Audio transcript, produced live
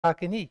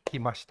宅に来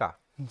ました。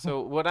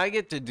So what I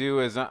get to do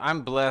is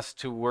I'm blessed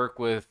to work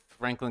with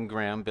Franklin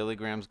Graham, Billy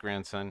Graham's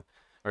grandson,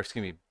 or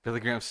excuse me, Billy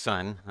Graham's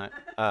son.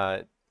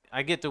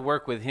 I get to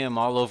work with him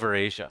all over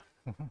Asia.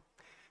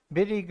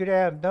 ビリー・グ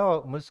レアム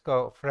の息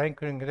子、フラン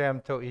クリン・グレア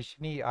ムと一緒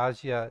にア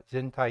ジア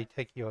全体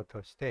適用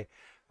として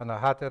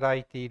働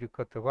いている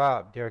こと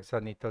は、ディレクさ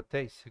んにとっ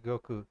てすご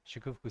く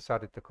祝福さ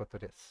れたこと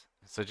です。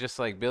So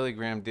just like Billy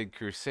Graham did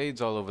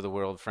crusades all over the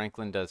world,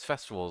 Franklin does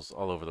festivals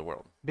all over the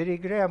world. ビリ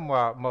ー・グレアム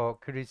はもう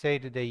クルセイ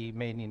ドで有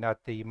名になっ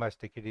ていまし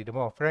たけれど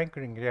も、フランク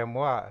リン・グレア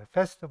ムはフ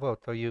ェスティバル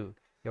という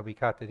呼び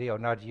方で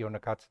同じような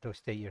活動をし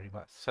てい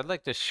ます。So I'd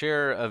like to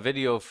share a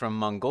video from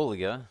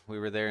Mongolia. We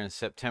were there in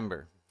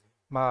September.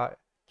 まあ、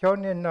去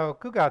年の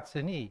9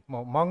月に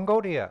もうモン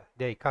ゴリア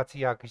で活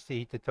躍して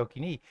いた時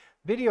に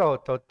ビデオを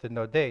撮った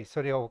ので、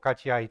それを分か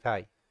ち合いた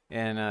い。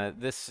And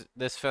this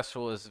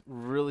festival is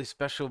really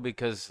special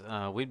because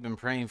we'd been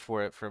praying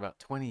for it for about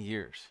 20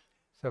 years.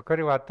 こ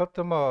れはと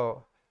て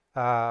も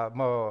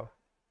も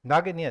う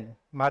長年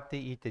待って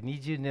いて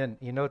20年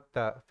祈っ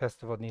たフェス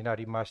ティバルにな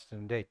りました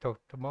ので、と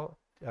ても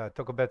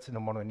特別な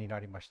ものにな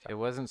りました。It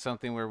wasn't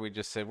something where we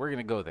just said, we're going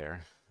to go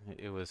there.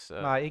 It was,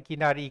 いき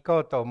なり行こ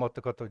うと思っ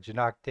たことじゃ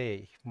なく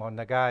て、もう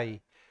長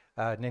い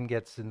年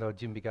月の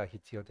準備が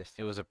必要です。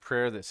it was a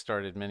prayer that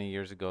started many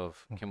years ago of,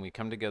 can we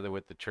come together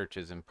with the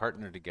churches and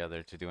partner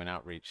together to do an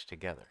outreach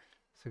together?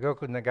 すご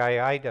く長い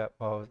間、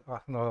も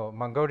う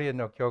モンゴリア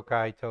の教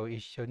会と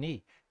一緒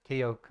に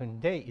手を組ん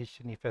で一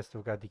緒にフェステ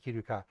ィバルができ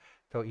るか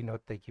と祈っ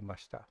ていきま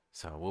した。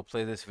So we'll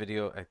play this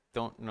video. I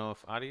don't know if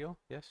audio,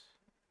 yes?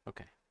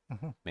 Okay,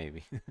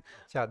 maybe.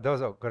 じゃあどう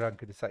ぞご覧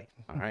ください。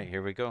All right,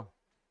 here we go.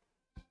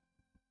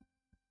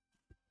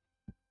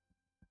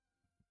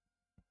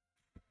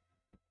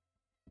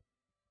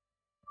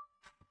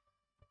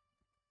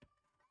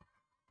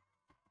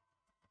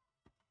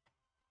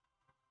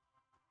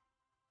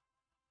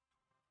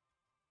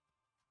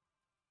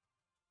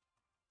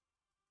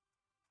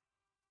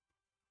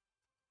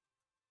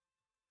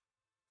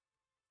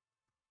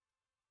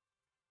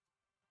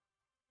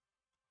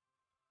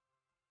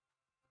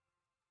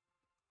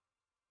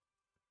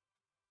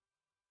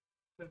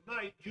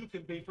 Tonight you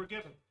can be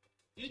forgiven.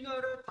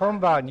 今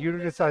晩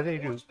許され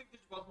る。 And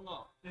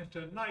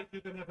tonight you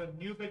can have a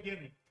new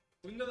beginning.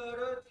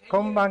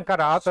 今晩か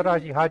ら新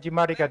しい始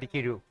まりがで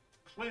きる。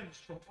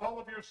 Cleansed from all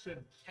of your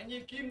sins.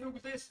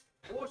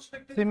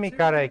 罪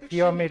から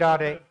清めら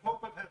れ、 And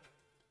hope of heaven.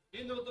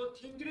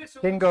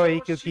 天国へ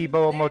行く希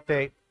望を持っ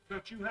て、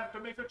 But you have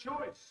to make a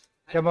choice.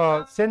 で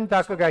も選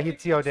択が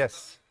必要で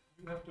す。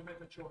 You have to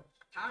make a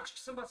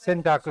choice.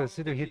 選択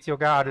する必要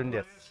があるんで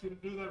I す。 ask you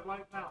to do that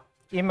right now.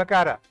 今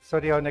からそ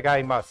れを願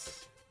いま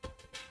す。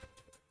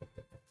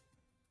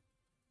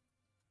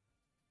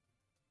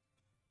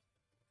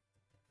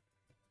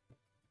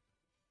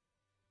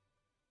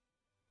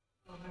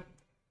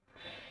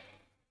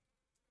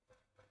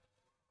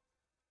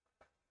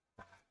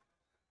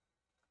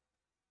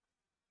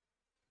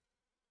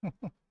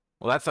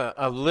Well, that's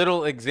a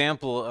little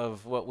example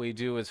of what we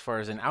do as far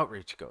as an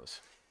outreach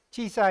goes.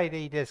 小さい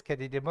例ですけ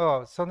れど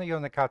も、そのよ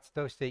うな活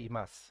動をしてい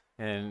ます。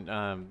 And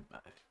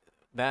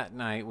that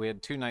night, we had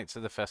 2 nights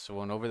of the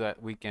festival, and over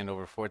that weekend,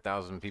 over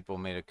 4,000 people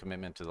made a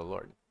commitment to the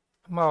Lord.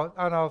 もう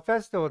フ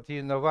ェスティバルとい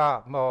うの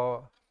は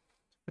も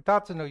う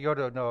2つの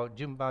夜の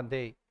順番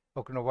で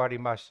行われ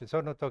まして、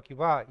その時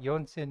は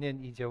4000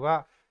年以上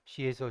は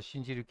イエスを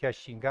信じる決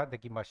心がで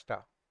きまし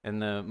た。 And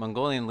the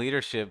Mongolian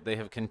leadership, they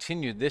have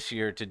continued this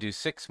year to do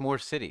 6 more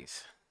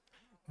cities.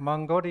 モ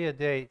ンゴリア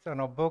で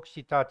牧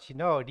師たち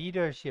のリー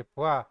ダーシッ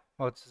プは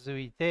もう続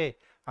いて、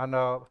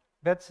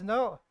別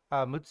の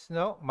6つ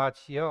の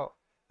町を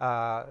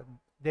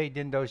で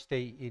伝道して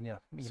いま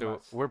So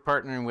す。 we're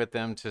partnering with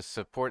them to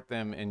support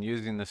them in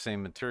using the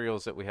same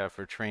materials that we have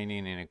for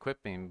training and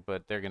equipping,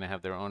 but they're going to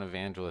have their own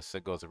evangelist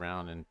that goes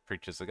around and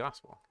preaches the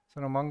gospel. そ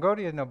のモンゴ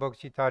リアの牧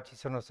師たち、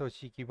その組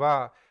織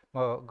は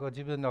もうご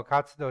自分の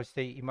活動をし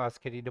ています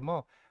けれど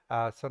も、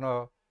そ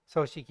の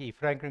組織、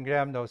フランクリン・グ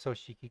ラムの組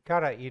織か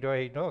らいろ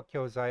いろ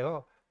教材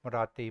をも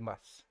らっていま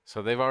す。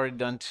 So they've already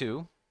done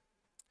 2.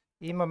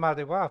 今ま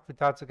では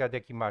2つが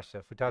できました。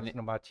2 And, つ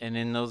の町。 and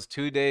in those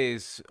 2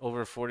 days,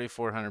 over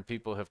 4,400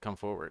 people have come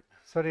forward.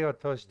 それを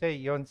通して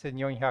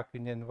4400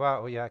人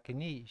は公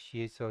に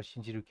イエスを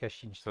信じる決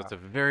心し So た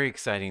it's。a very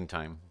exciting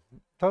time.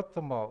 と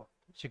ても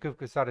祝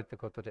福された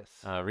ことで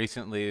す。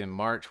 Recently in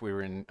March, we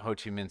were in Ho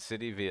Chi Minh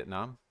City,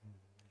 Vietnam.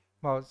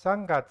 もう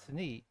3月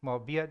にも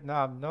うビエ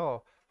ナム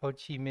のホ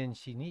チミン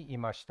市にい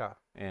ました。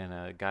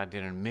 And God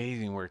did an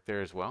amazing work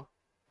there as well.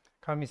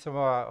 神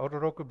様は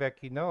驚くべ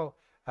きの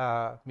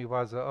見業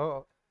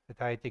を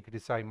与えてくだ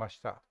さいま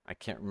した。 I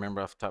can't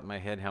remember off the top of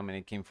my head how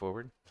many came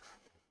forward.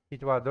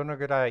 人はどの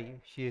ぐら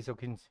いイエスを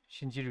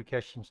信じる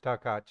決心した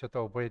かちょっ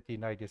と覚えてい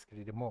ないですけ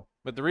れども、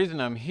 But the reason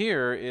I'm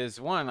here is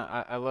one,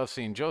 I love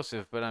seeing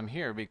Joseph, but I'm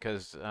here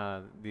because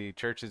the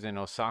churches in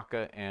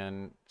Osaka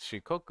and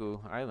Shikoku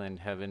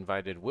Island have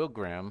invited Will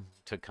Graham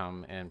to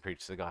come and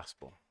preach the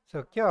gospel. そ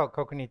う今日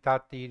ここに立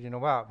っている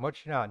のはも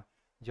ちろん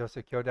ジョ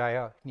セ兄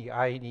弟に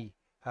会いに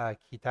聞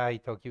きたい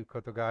という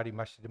ことがあり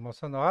まして、でも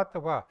その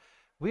後は、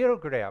ウィル・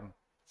グレアム、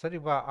それ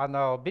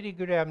はビリー・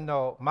グレアム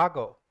の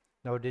孫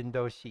の伝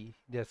道師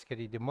ですけ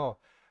れども、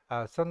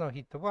その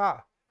人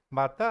は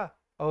また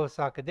大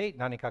阪で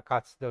何か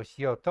活動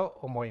しようと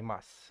思い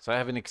ます。So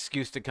I have an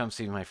excuse to come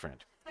see my friend.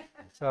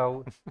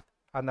 So,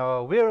 ウ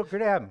ィル・グ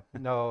レアム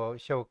の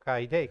紹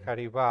介で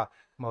彼は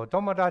もう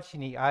友達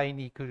に会い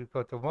に来る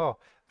ことも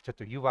ちょっ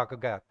と誘惑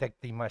ができ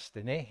ていまし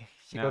てね、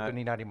仕事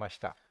になりまし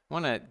た。I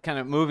want to kind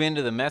of move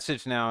into the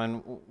message now,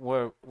 and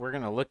what we're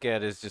going to look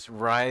at is just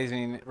rise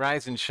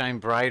and shine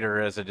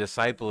brighter as a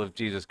disciple of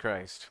Jesus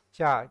Christ.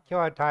 じゃあ、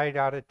今日与え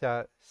られ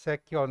た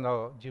説教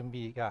の準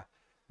備が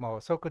も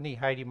うそこに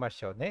入りま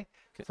しょうね。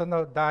そ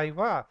の題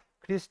は、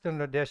クリスト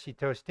の弟子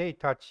として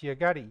立ち上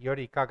がり、よ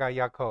り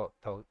輝こ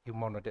うという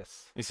もので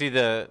す。You see,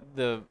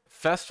 the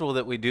festival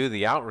that we do,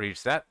 the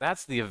outreach,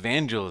 that's the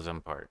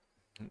evangelism part.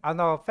 フ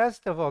ェス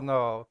ティバル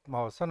の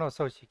もうその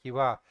組織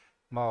は、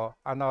も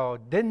う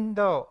伝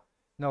道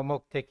の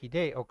目的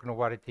で行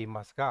われてい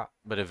ますが、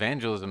But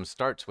evangelism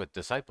starts with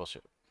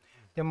discipleship.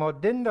 でも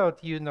伝道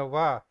というの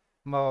は、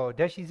もう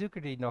弟子作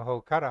りの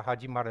方から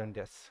始まるん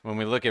です。When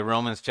we look at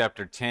Romans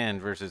chapter 10,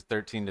 verses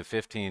 13 to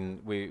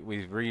 15,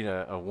 we read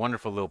a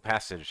wonderful little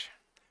passage.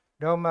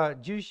 ローマ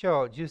10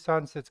章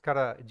13節か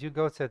ら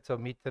15節を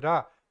見た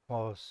ら、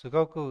もうす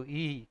ごく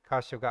いい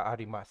箇所があ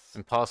ります。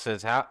And Paul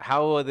says,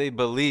 how will they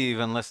believe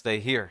unless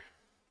they hear?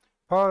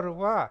 パウル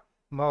は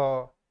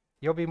も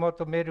う呼び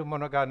求めるも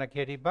のがな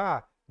けれ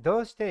ば、ど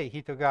うして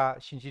人が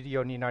信じる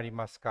ようになり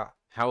ますか？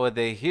 How would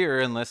they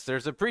hear unless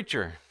there's a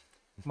preacher?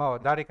 も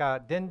う誰か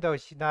伝道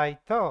しない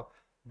と、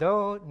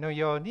どの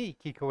ように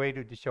聞こえ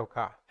るでしょう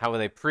か？ How will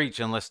they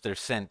preach unless they're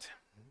sent?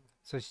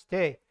 そし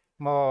て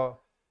もう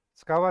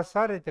使わ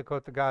された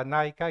ことが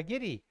ない限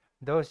り、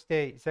どうし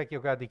て説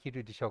教ができ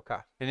るでしょう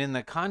か？ And in the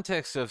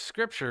context of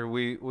Scripture,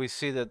 we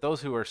see that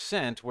those who are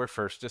sent were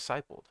first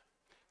discipled.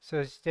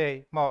 そし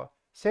てもう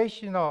聖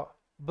書の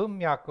文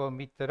脈を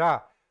見た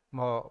ら、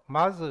もう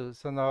まず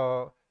そ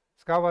の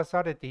使わ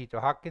された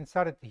人、発見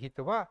された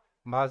人は、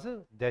ま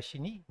ず弟子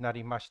にな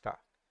りました。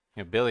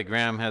Billy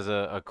Graham has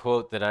a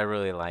quote that I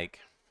really like.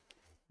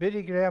 ビ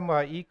リー・グレアム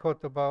はいい言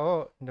葉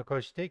を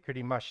残してく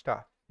れまし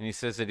た。And he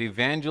says that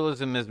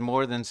evangelism is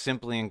more than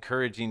simply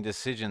encouraging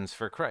decisions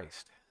for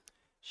Christ.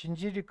 信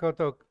じるこ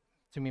と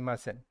すみま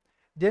せん。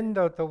伝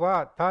道と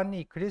は単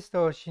にクリス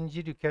トを信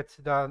じる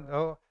決断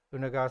を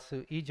促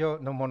す以上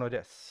のもの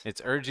です。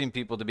It's urging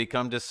people to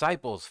become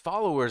disciples,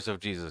 followers of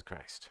Jesus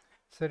Christ.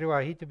 それ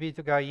は人々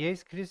がイエ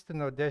ス・キリスト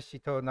の弟子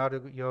とな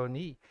るよう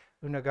に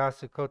促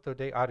すこと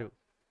である。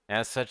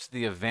As such,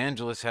 the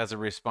evangelist has a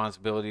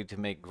responsibility to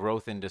make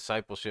growth in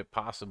discipleship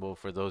possible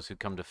for those who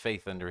come to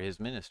faith under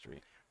his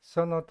ministry.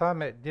 そのた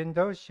め、伝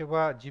道師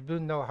は自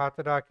分の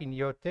働きに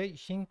よって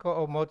信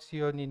仰を持つ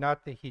ようにな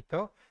った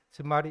人、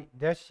つまり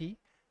弟子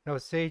の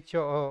成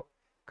長を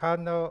可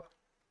能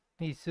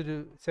にす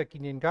る責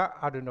任が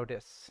あるの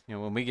です。You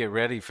know, when we get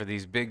ready for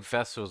these big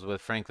festivals with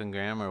Franklin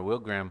Graham or Will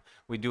Graham,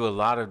 we do a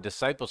lot of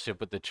discipleship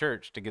with the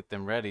church to get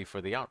them ready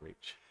for the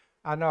outreach.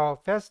 フ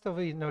ェスティバ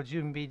ルの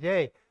準備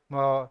で、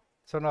も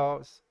う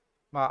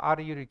あ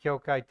らゆる教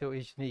会と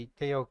一緒に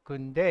手を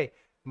組んで、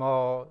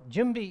もう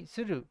準備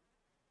する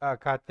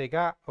過程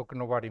が行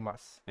われま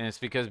す。And it's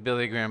because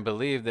Billy Graham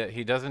believed that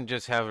he doesn't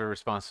just have a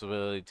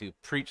responsibility to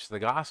preach the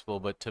gospel,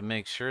 but to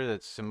make sure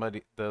that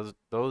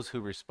those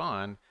who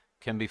respond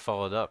can be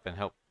followed up and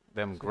help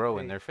them grow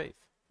in their faith.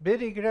 ビ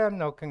リー・グラム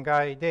の考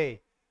え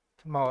で、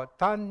もう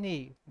単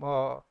に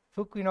も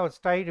う福音を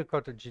伝える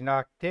ことじゃ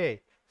なく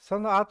て、そ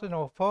の後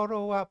のフォ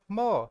ローアップ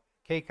も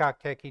計画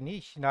的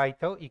にしない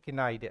といけ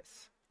ないで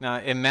す。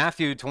Now, in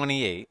Matthew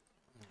 28,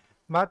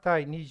 マタ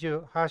イ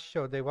28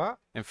章では、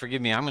and forgive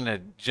me, I'm going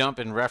to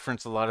jump and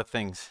reference a lot of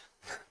things.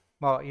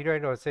 もういろい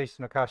ろ聖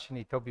書の箇所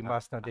に飛び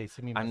ますので、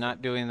すみませ I'm ん。 not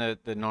doing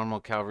the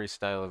normal Calvary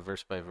style of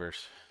verse by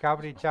verse. カ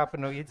ブリチャップ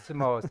のいつ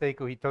も聖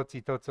句一つ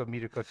一つを見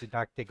ることじゃ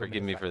なくてごめ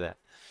Forgive ん me なさい for that.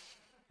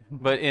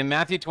 But in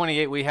Matthew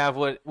 28, we have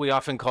what we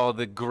often call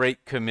the Great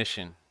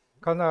Commission.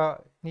 こ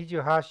の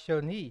28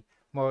章に、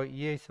もう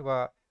イエス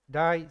は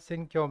大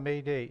宣教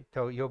命令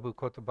と呼ぶ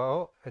言葉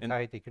を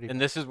与えてくれ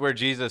And this is where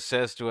Jesus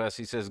says to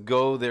us, he says,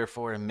 "Go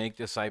therefore and make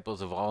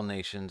disciples of all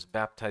nations,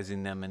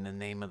 baptizing them in the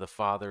name of the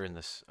Father and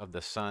of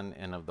the Son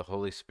and of the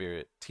Holy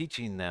Spirit,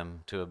 teaching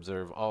them to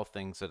observe all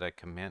things that I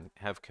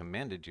have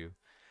commanded you.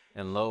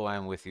 And lo, I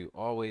am with you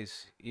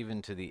always,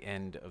 even to the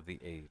end of the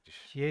age."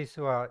 イエ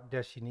スは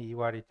弟子に言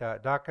われた。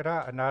だか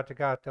らあなた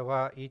方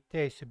は行っ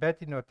てすべ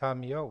ての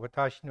民を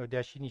私の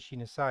弟子にし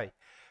なさい。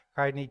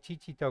彼に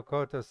父と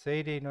子と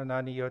聖霊の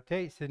名によっ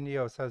て洗礼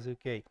を授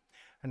け、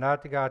あな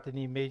た方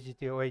に命じ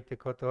ておいた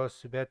ことを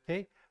すべ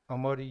て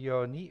守る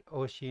ように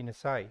教えな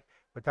さい。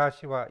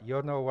私は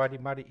世の終わ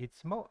りまでい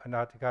つもあ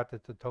なた方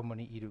と共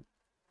にいる。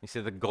He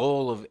said the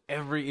goal of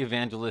every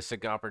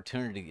evangelistic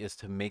opportunity is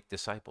to make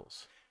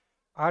disciples.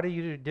 あら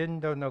ゆる伝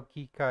道の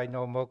機会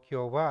の目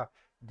標は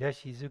弟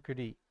子作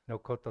りの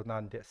ことな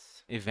んで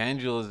す。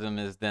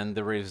 Evangelism is then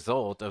the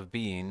result of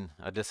being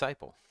a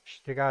disciple. し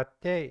たがっ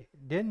て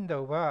伝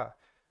道は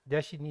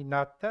弟子に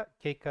なった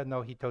結果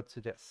の一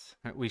つです。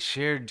Right? We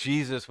share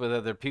Jesus with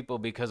other people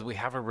because we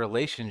have a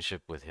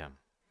relationship with him.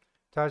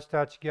 私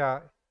たち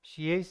が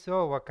イエス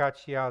を分か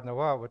ち合うの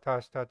は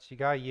私たち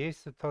がイエ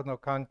スとの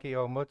関係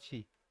を持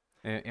ち、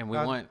And we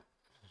Uh, want,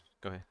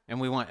 go ahead.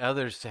 And we want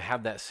others to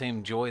have that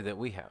same joy that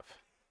we have.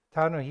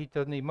 他の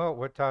人にも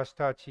私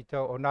たち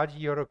と同じ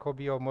喜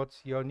びを持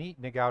つように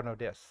願うの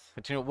です。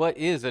But what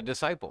is a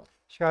disciple?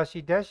 しか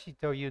し、弟子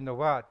というの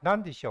は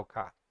何でしょう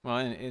か？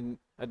 Well,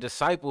 a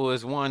disciple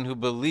is one who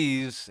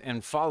believes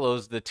and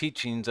follows the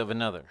teachings of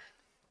another.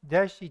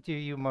 弟子と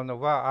いうもの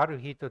はある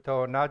人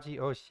と同じ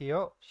教え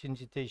を信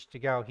じて従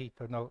う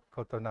人の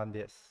ことなん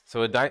です。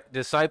So a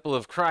disciple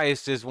of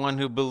Christ is one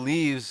who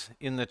believes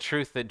in the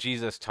truth that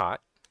Jesus taught.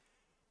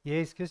 イ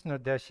エス・キリストの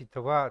弟子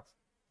とは、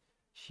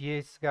イ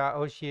エスが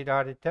教え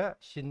られた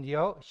真理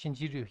を信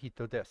じる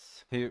人で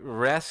す。He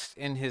rests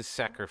in his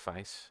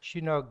sacrifice,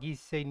 主の犠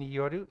牲に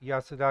よる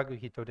安らぐ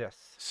人で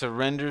す。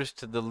surrenders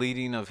to the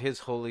leading of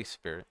his Holy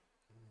Spirit,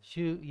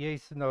 主イエ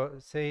スの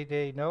聖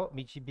霊の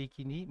導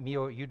きに身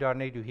を委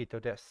ねる人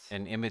です。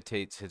 and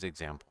imitates his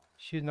example.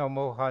 主の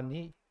模範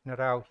に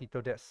習う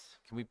人です。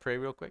 Can we pray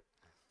real quick?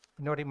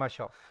 祈りまし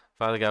ょ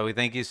Father God, we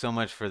thank you so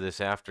much for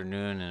this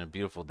afternoon and a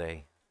beautiful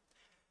day.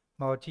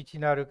 う。もう父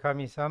なる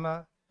神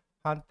様、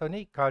本当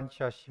に感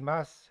謝し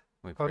ます。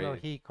 We この pray,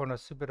 日、この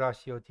素晴ら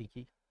しいお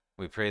時。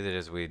we pray that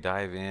as we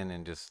dive in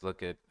and just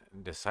look at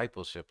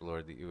discipleship,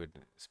 Lord, that you would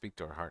speak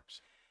to our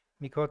hearts.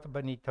 御言葉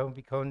に飛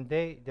び込ん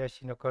で、弟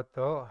子のこ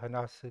とを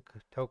話す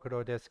とこ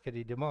ろですけ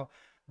れども、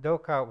どう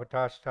か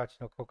私たち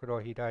の心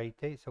を開い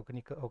て、そこ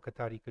にお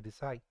語りくだ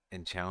さい。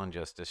 And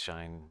challenge us to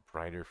shine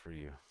brighter for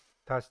you.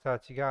 私た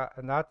ちが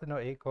あなた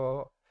の栄光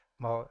を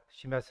も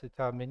示す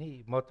ため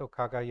にもっと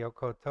輝く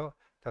ことを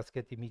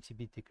助けて導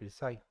いてくだ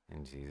さい。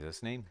 In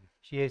Jesus' name,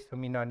 イエスの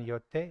皆によ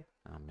って、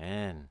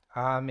 amen.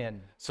 アーメ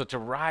ン。 So to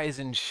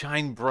rise and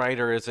shine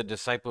brighter as a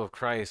disciple of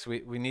Christ,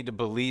 we need to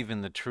believe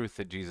in the truth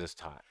that Jesus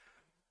taught.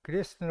 ク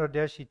リストの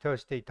弟子と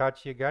して立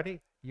ち上が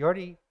り、よ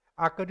り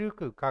明る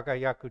く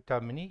輝く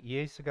ためにイ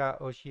エスが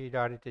教え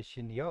られた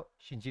真理を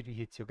信じる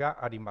必要が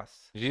ありま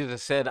す。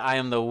 Jesus said, I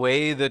am the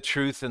way, the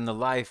truth, and the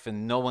life,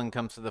 and no one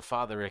comes to the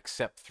Father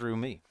except through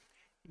me.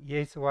 イ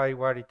エスは言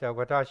われた、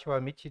私は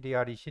道で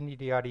あり、真理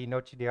であり、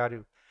命であ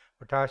る。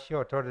私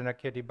を取らな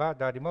ければ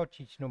誰も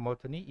父のも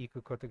とに行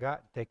くこと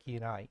ができ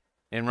ない。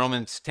In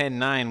Romans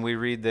 10:9, we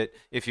read that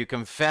if you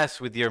confess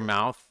with your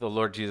mouth the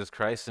Lord Jesus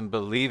Christ and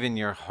believe in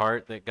your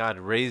heart that God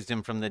raised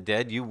him from the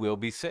dead, you will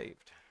be saved.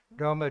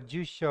 ローマ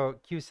10章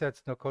9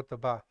節の言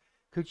葉、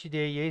口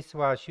でイエス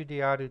は主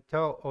である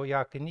と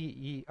公に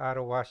言い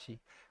表し、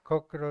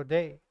心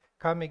で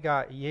神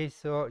がイエ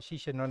スを死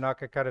者の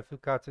中から復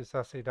活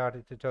させら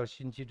れたと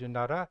信じる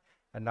なら、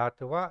あな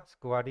たは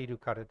救われる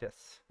からで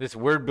す。This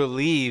word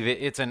believe,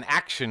 it's an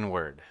action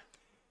word.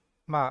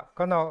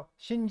 この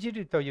信じ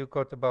るという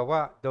言葉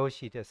は動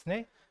詞です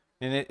ね。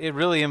 And it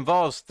really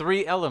involves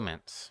three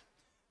elements.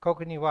 こ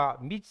こには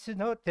3つ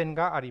の点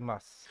がありま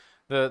す。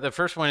The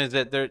first one is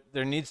that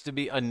there needs to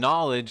be a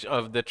knowledge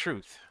of the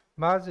truth.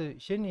 まず、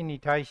真理に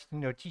対して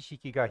の知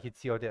識が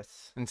必要で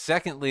す。 And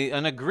secondly,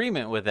 an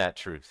agreement with that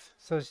truth.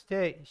 そし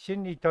て、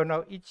真理と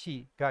の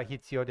一致が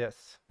必要で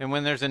す。 And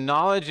when there's a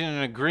knowledge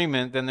and an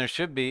agreement, then there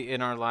should be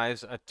in our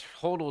lives a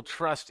total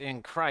trust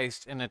in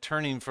Christ and a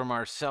turning from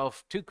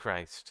ourself to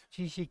Christ.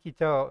 知識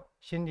と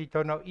真理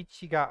との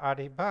一致があ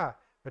れば、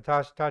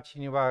私たち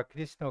にはキ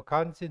リストの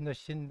完全な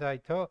信頼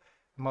と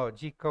もう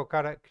実行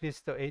からキリ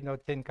ストへの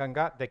転換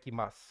ができ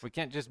ます。 We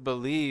can't just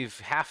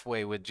believe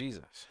halfway with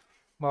Jesus.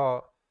 も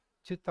う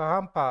中途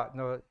半端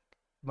の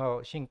も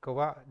う信仰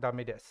はダ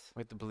メです。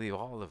 We have to believe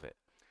all of it.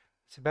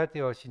 すべ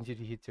てを信じ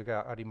る必要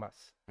がありま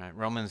す。 Right?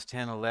 Romans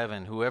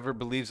 10:11, whoever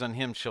believes on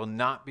him shall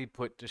not be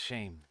put to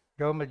shame.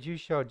 ローマ10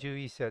章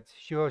11節、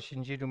主を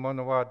信じる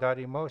者は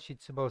誰も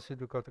失望す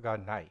ることが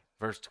ない。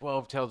 Verse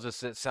 12 tells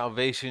us that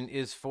salvation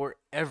is for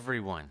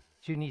everyone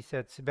 12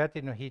節、すべ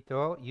ての人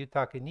を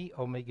豊かに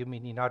お恵み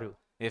になる。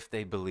 if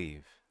they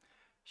believe.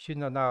 主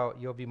の名を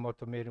呼び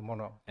求める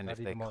者、 And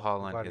if 誰で they も call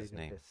on 救われる his の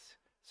name. です。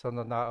そ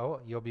の名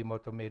を呼び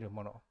求める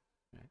者。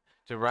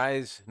 To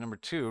rise, number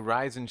two,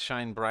 rise and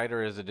shine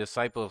brighter as a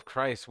disciple of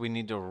Christ, we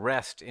need to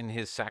rest in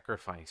his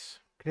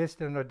sacrifice. キリス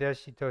トの弟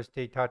子とし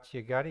て立ち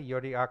上がり、よ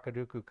り明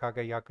るく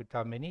輝く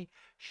ために、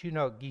主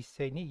の犠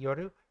牲によ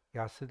る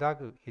安ら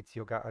ぐ必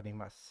要があり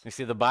ます。 You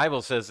see, the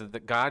Bible says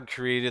that God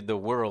created the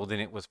world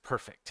and it was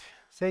perfect.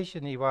 聖書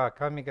には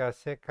神が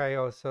世界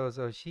を創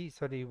造し、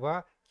それ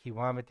は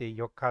極めて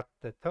良かっ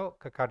たと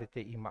書かれ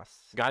ていま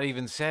す。 God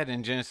even said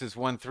in Genesis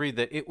 1:3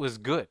 that it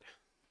was good.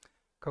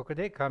 ここ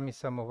で神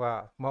様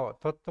はもう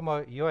とって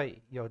も良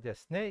いようで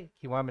すね。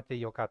極めて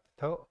良かっ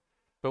たと。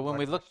 But when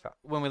we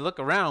look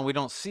around, we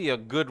don't see a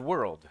good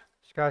world.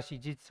 しかし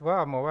実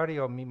は周り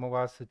を見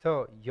回す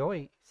と良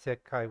い世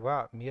界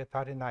は見当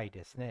たれない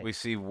ですね。 We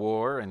see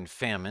war and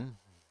famine.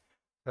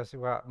 私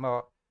は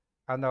も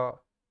う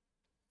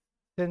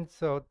戦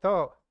争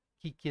と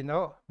危機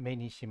の目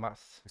にしま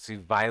す。 We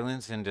see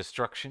violence and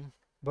destruction.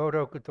 暴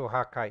力と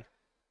破壊、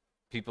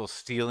 People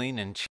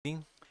stealing and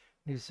cheating.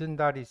 盗ん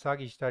だり詐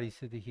欺したり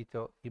する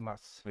人いま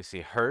す。 We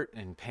see hurt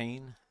and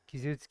pain.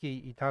 傷つ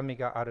き痛み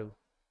がある。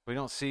 We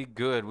don't see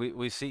good,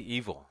 we see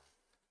evil.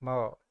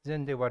 もう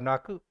善ではな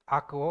く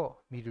悪を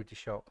見るで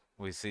しょ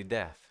う。 We see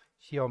death.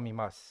 死を見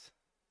ます。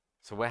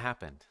 So what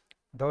happened?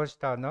 どうし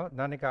たの？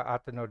何があ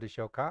ったのでし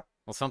ょうか？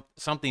 Well,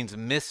 something's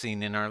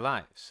missing in our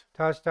lives.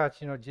 私た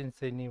ちの人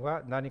生に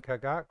は何か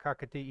が欠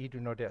けてい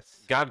るので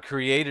す。 God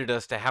created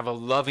us to have a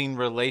loving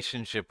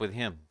relationship with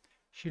Him.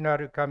 主な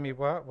る神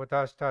は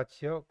私た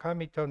ちを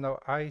神との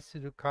愛す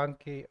る関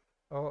係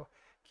を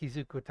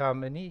築くた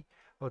めに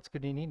お作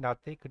りになっ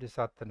てくだ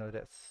さったの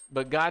です。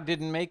 But God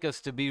didn't make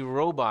us to be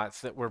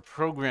robots that were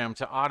programmed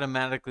to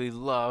automatically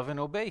love and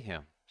obey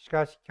Him. し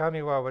かし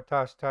神は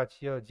私た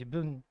ちを自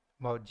分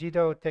も自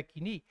動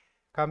的に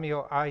神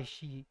を愛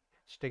し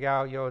従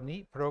うよう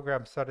にプログラ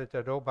ムされ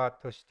たロボッ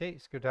トとして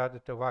作られ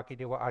たわけ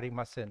ではあり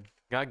ません。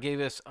 God gave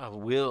us a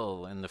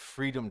will and the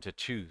freedom to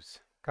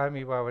choose.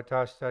 神は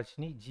私たち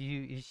に自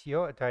由意志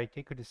を与え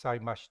てください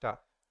まし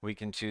た。 We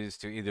can choose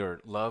to either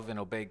love and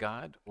obey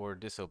God or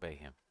disobey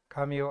Him.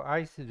 神を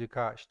愛する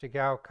か従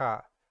う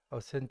か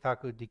を選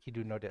択でき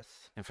るので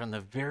す。 And from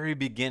the very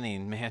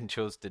beginning, man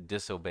chose to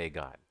disobey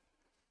God.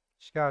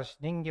 しかし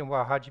人間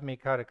は初め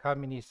から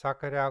神に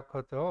逆らう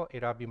ことを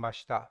選びま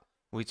した。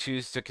 We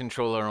choose to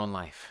control our own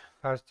life.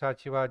 私た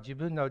ちは自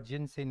分の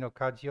人生の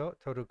舵を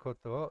取るこ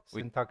とを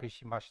選択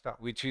しました。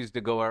 We choose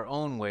to go our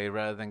own way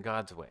rather than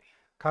God's way.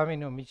 神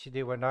の道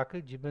ではな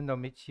く自分の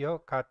道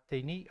を勝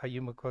手に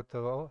歩むこ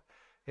とを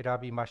選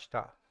びまし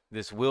た。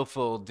 This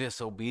willful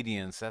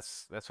disobedience,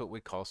 that's what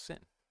we call sin.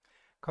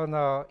 こ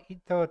の意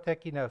図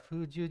的な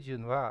不従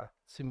順は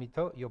罪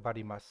と呼ば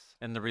れます。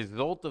 And the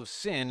result of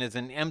sin is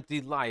an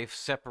empty life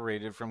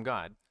separated from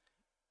God.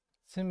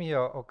 罪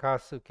を犯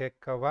す結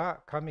果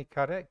は神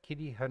から切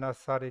り離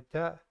され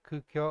た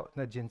空虚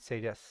な人生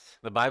です。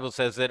 The Bible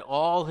says that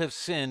all have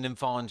sinned and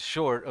fallen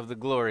short of the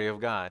glory of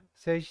God.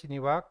 聖書に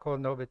はこう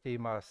述べてい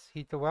ます。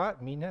人は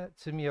皆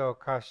罪を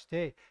犯し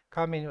て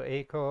神の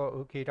栄光を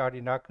受けら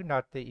れなくな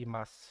ってい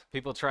ます。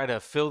 People try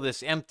to fill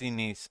this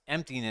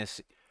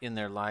emptiness in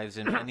their lives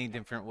in many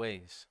different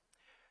ways.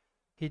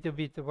 人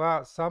々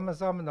はさま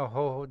ざまな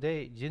方法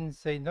で人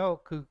生の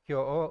空虚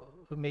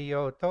を埋め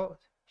ようと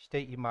して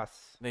いま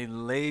す。 They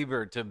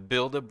labor to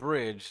build a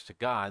bridge to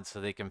God so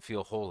they can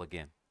feel whole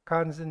again.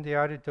 完全で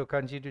あると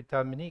感じる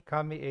ために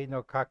神へ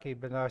の架け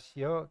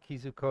話を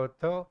築こう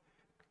と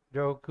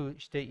努力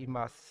してい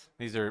ます。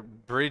 These are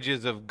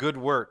bridges of good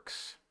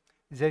works,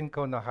 善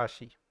行の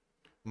橋、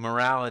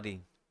 morality,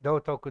 道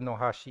徳の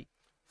橋、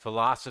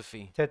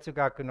 philosophy, 哲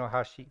学の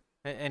橋、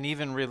 and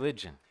even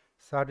religion.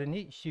 さら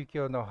に宗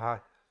教の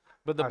橋。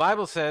 But the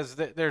Bible says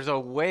that there's a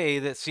way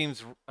that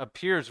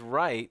appears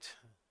right,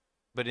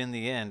 but in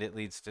the end it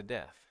leads to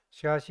death.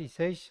 しかし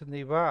聖書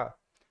には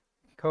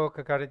こう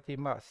書かれてい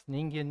ます。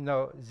人間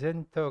の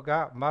前途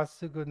がまっ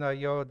すぐな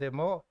ようで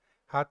も、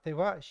果て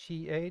は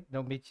死へ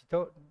の道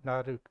と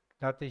な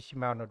ってし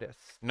まうので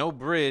す。 No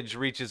bridge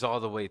reaches all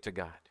the way to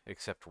God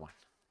except one.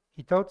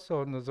 一つ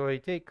を除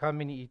いて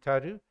神に至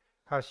る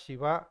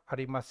橋はあ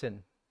りませ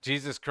ん。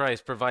 Jesus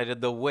Christ provided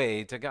the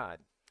way to God.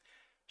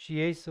 主イ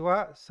エス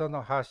はそ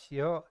の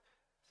橋を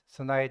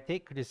備えて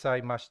くださ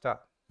いまし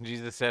た。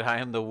 Jesus said,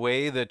 I am the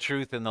way, the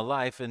truth, and the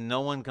life, and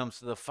no one comes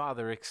to the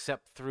Father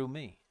except through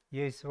me. イ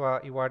エスは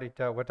言われ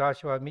た。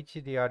私は道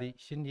であり、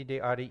真理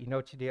であり、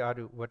命であ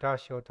る。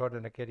私を取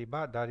らなけれ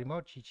ば誰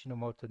も父の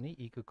もとに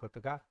行くこ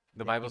とが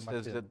で The きま Bible せ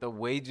says ん。 that the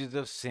wages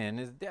of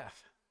sin is death.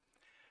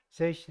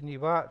 聖書に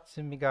は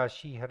罪が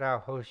支払う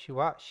報酬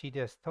は死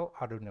ですと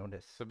あるの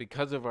です。 So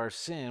because of our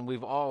sin,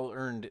 we've all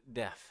earned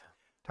death.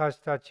 私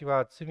たち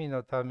は罪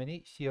のため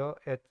に死を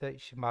得て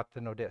しまった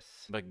ので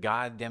す。 But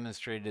God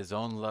demonstrated his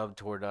own love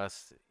toward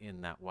us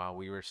in that while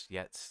we were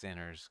yet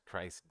sinners,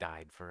 Christ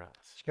died for us.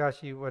 しか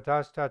し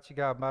私たち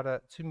がま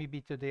だ罪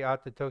人であ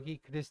ったとき、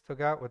クリスト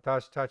が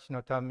私たち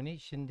のために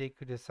死んで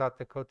くださっ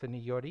たこと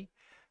により、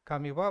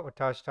神は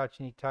私た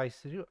ちに対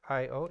する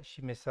愛を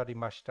示され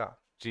ました。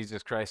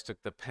 Jesus Christ took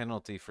the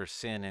penalty for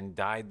sin and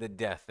died the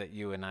death that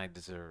you and I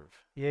deserve.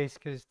 イエス・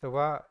キリスト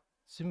は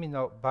罪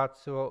の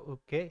罰を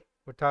受け、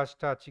私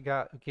たち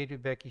が受ける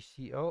べき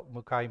死を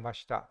迎えま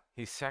した。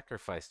 He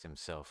sacrificed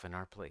himself in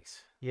our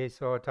place. イエ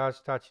スは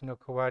私たちの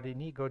代わり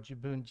にご自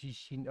分自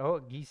身を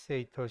犠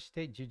牲とし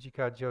て十字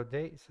架上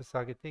で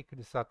捧げてく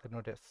ださった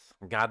のです。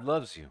 God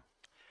loves you.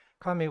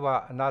 神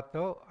はあな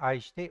たを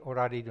愛してお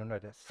られるの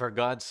です。 For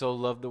God so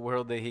loved the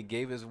world that he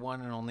gave his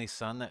one and only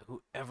Son, that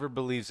whoever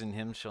believes in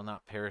him shall not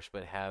perish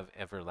but have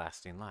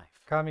everlasting life.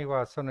 神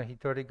はその一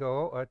人子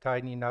をお与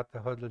えになった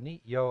ほど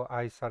によう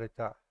愛され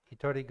た。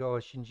一人子を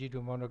信じ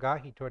る者が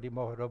一人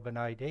も滅ば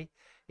ないで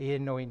永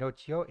遠の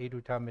命を得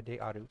るため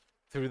である。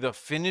 Through the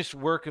finished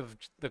work of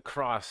the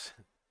cross,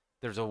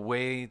 there's a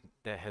way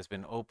that has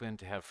been opened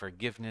to have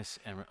forgiveness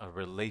and a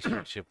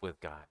relationship with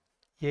God.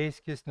 イエ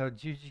ス・キリストの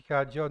十字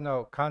架上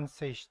の完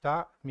成し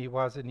た御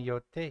業によ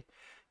って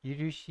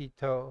許し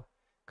と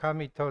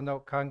神と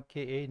の関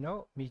係へ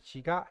の道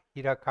が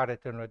開かれ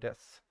たので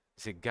す。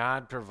 See,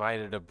 God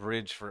provided a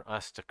bridge for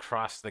us to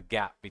cross the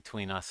gap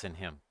between us and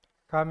him.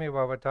 神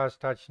は私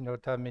たちの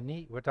ため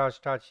に私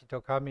たち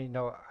と神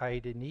の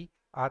間に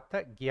あっ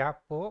たギャッ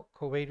プを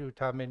超える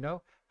ため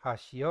の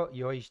橋を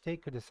用意して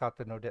くださっ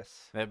たので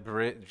す。That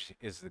bridge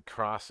is the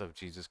cross of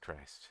Jesus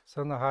Christ.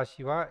 その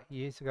橋は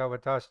イエスが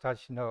私た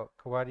ちの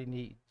代わり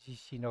に自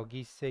身の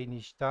犠牲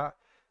にした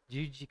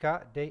十字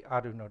架であ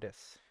るので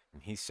す。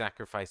And he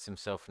sacrificed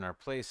himself in our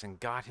place, and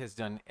God has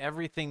done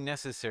everything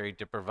necessary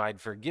to provide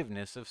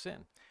forgiveness of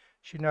sin.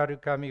 主なる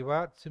神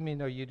は罪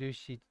の許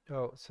し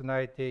を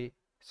備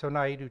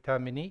えるた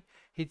めに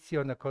必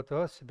要なこ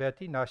とをすべ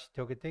て成し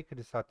遂げてく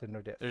ださった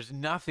のです。There's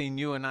nothing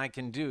you and I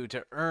can do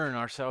to earn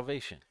our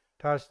salvation.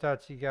 私た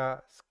ち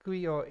が救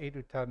いを得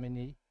るため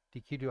に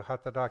できる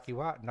働き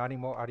は何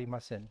もあり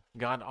ません。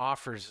God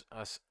offers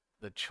us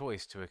the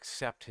choice to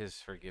accept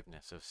his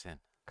forgiveness of sin.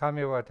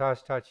 神は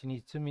私たち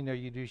に罪の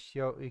許し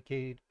を受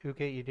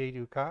け入れ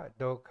るか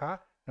どう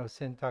かの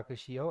選択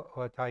肢を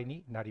お与え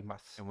になりま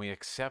す。And we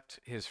accept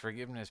his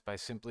forgiveness by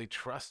simply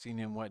trusting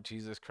in what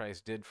Jesus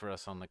Christ did for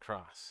us on the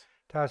cross.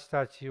 私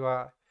たち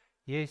は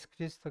イエス・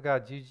キリスト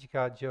が十字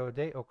架上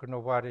で行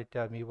われ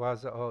た御業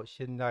を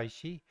信頼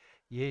し、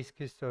イエス・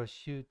キリストを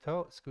主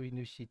と救い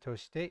主と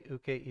して受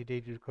け入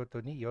れるこ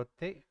とによっ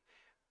て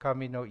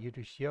神の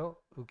許しを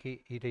受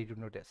け入れる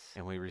のです。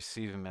And we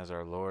receive him as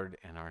our Lord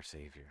and our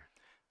Savior.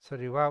 そ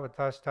れは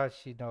私た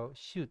ちの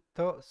主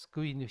と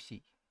救い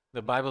主。The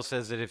Bible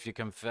says that if you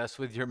confess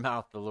with your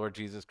mouth the Lord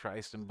Jesus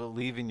Christ and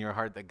believe in your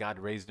heart that God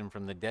raised him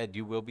from the dead,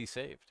 you will be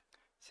saved.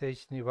 聖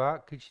書には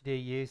口で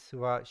イエス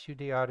は主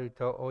である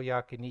と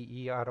公に言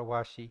い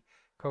表し、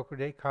ここ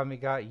で神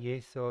がイ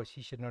エスを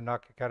死者の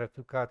中から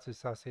復活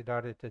させ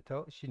られた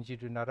と信じ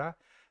るなら、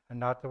あ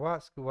なたは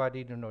救わ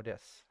れるので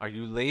す。Are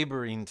you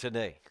laboring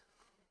today?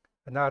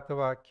 あなた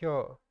は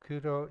今日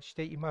苦労し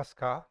ています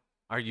か？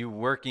 Are you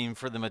working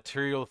for the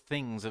material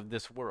things of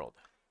this world?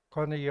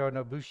 この世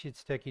の物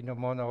質的な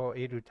ものを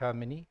得るた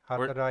めに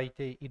働い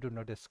ている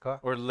のですか？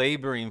 Or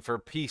laboring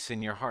for peace in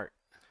your heart?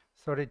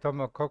 それと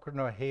も心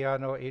の平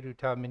安を得る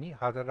ために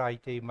働い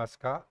ています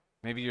か？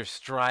 Maybe you're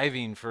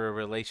striving for a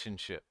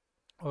relationship.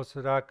 お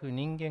そらく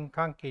人間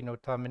関係の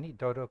ために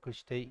努力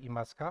してい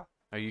ますか？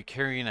 Are you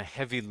carrying a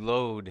heavy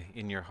load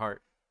in your heart?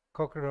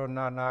 心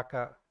の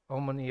中、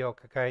重荷を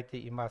抱えて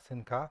いませ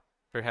んか？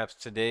 Perhaps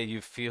today you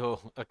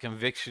feel a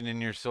conviction in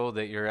your soul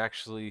that you're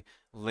actually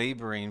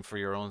laboring for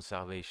your own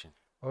salvation.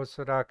 お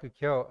そらく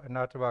今日あ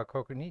なたは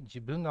ここに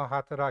自分の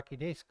働き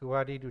で救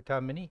われる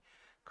ために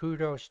苦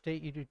労して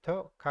いる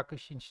と確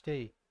信して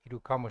い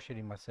るかもし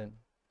れません。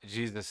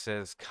Jesus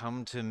says,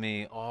 "Come to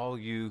me, all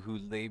you who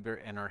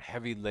labor and are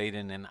heavy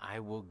laden, and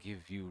I will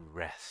give you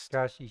し rest."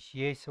 かし、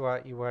イエスは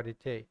言われ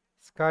て、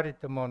疲れ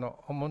た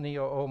者、重荷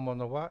を負う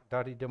者は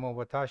誰でも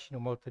私の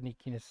もとに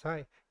来なさ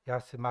い。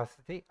休ま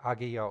せてあ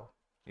げよう。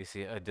You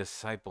see, a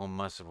disciple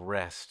must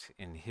rest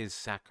in his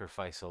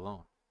sacrifice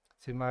alone.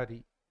 つま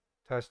り、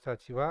私た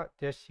ちは、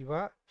弟子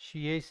は、主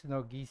イエス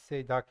の犠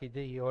牲だけ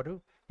で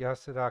夜、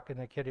安らか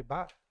なけれ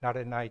ばな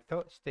らない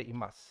としてい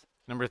ます。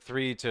Number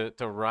 3,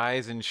 to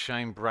rise and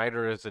shine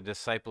brighter as a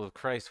disciple of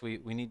Christ, we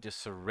need to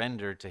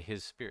surrender to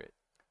his spirit.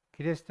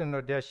 キリストの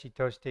弟子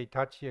として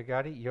立ち上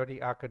がり、より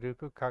明る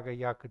く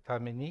輝くた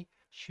めに、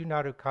主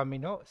なる神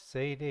の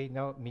聖霊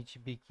の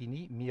導き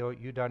に身を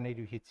委ね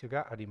る必要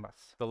がありま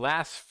す。The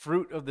last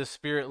fruit of the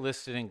Spirit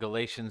listed in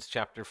Galatians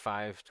chapter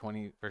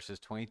 5, verses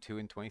 22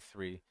 and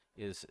 23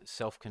 is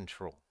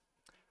self-control.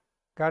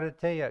 ガラ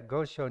テヤ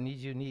5章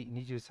22、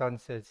23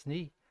節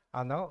に、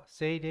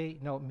聖霊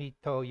の実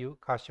という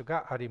箇所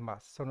がありま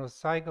す。その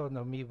最後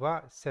の実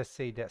は節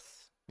制で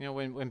す。You know,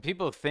 when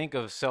people think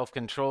of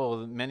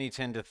self-control, many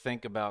tend to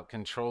think about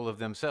control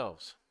of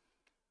themselves.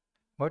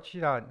 もち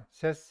ろん、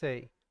節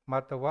制、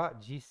または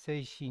自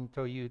制心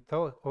という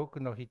と、多く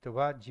の人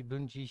は自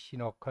分自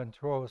身をコン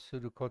トロールす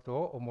ること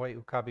を思い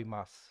浮かび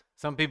ます。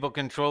Some people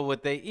control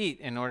what they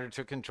eat in order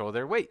to control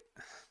their weight.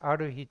 あ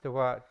る人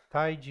は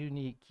体重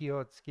に気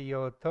をつけ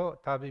よう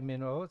と食べ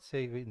物を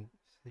制限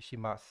し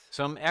ます。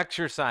Some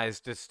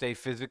exercise to stay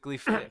physically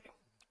fit.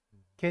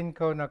 健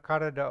康な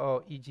体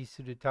を維持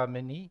するた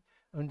めに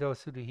運動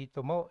する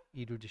人も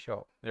いるでし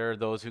ょう。There are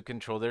those who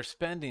control their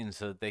spending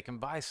so that they can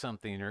buy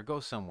something or go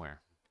somewhere.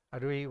 あ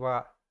るい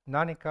は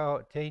何か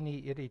を手に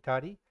入れた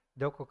り、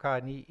どこ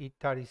かに行っ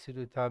たりす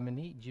るため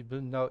に自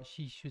分の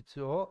支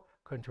出を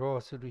コントロー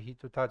ルする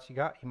人たち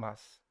がいま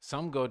す。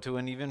Some go to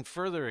an even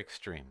further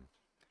extreme.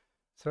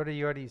 それ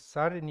より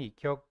さらに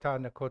極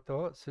端なこ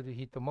とをする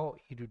人も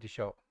いるでし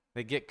ょ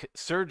They get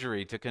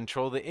surgery to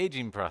control the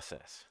aging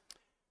process.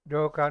 う。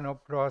老化の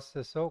プロ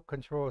セスをコ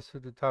ントロールす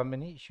るため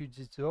に手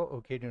術を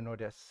受けるの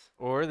です。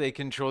Or they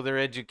control their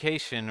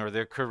education or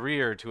their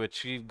career to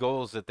achieve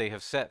goals that they have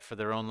set for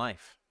their own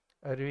life.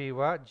 あるい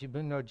は自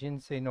分の人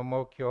生の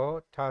目標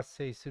を達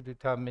成する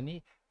ため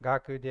に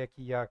学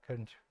歴やキ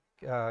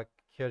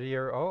ャリ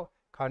アを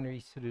管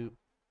理する。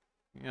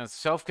You know,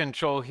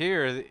 self-control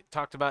here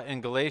talked about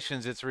in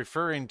Galatians. It's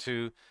referring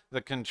to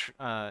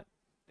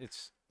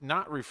it's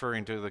not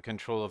referring to the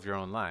control of your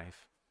own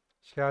life.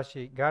 しか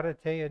し、ガラ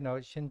テヤ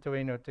の信徒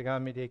への手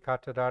紙で語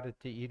られ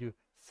ている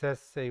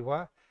節制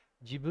は、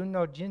自分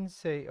の人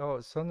生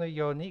をその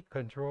ようにコ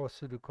ントロール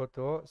するこ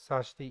とを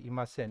指してい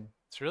ません。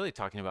It's really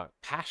talking about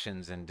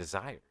passions and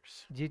desires.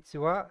 実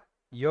は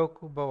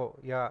欲望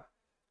や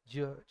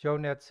情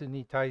熱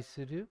に対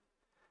する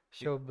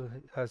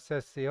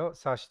節制を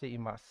指してい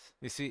ます。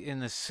You see, in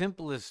the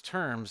simplest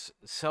terms,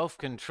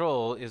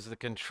 self-control is the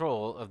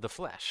control of the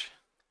flesh.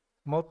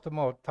 最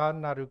も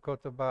単なる言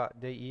葉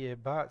で言え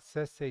ば、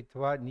節制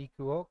とは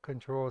肉をコン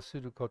トロールす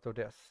ること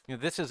です。You know,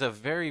 this is a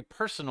very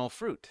personal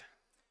fruit.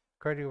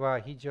 これは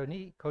非常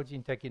に個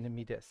人的な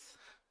実です。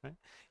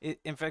Right?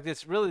 In fact,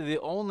 it's really the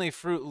only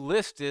fruit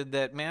listed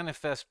that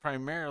manifests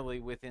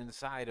primarily within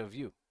inside of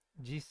you.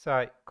 実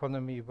際、この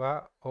実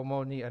は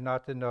主にあな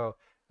たの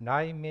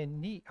内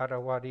面に現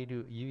れ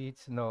る唯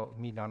一の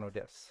実なの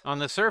です。On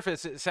the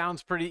surface, it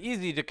sounds pretty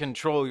easy to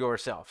control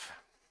yourself.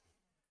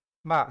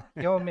 まあ、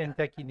表面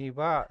的に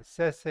は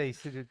節制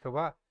すると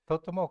はと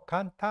ても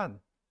簡単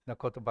な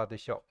言葉で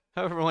しょう。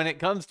However, when it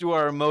comes to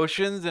our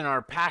emotions and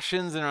our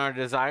passions and our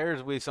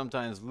desires, we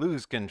sometimes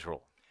lose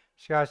control.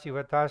 しかし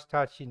私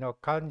たちの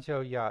感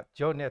情や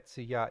情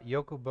熱や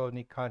欲望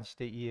に関し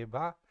て言え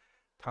ば、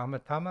たま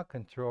たまコ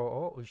ントロール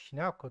を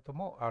失うこと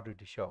もある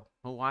でしょ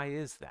Well,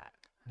 why is that?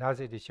 う。な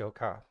ぜでしょう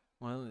か。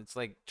 Well, it's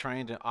like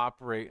trying to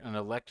operate an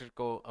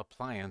electrical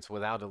appliance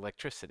without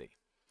electricity.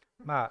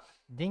 まあ、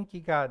電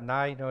気が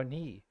ないの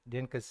に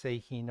電化製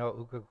品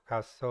を動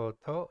かそう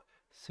と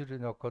する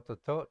のこと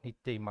と似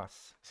ていま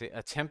す。See,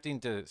 attempting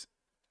to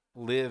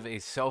live a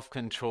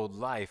self-controlled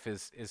life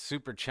is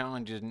super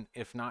challenging,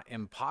 if not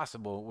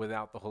impossible,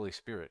 without the Holy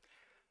Spirit.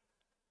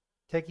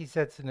 適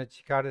切な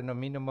力の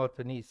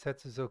源に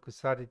接続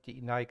されて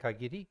いない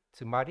限り、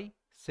つまり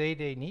聖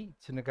霊に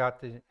つながっ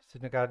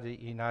て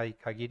いない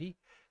限り、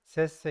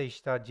節制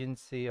した人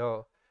生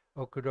を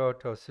送ろう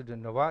とする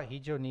のは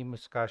非常に難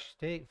しく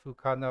て不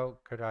可能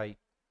くらい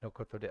の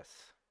ことで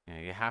す。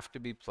You have to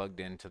be plugged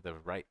into the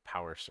right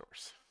power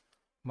source.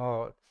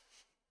 もう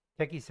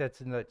適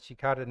切な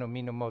力の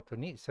源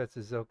に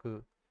接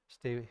続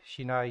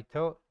しない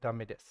とダ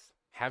メです。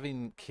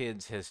Having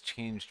kids has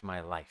changed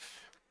my life.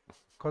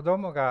 子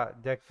供が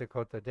できた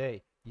こと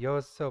で、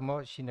予想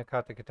もしなか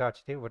った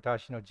形で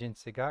私の人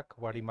生が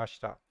変わりまし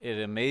た。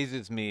It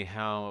amazes me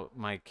how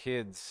my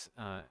kids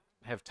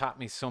have taught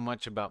me so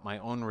much about my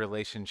own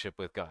relationship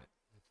with God.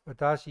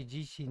 私自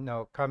身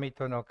の神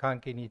との関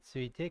係につ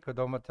いて子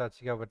供た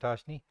ちが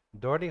私に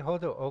どれほ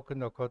ど多く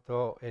のこと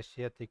を教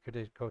えてく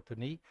れること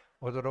に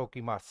驚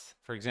きます。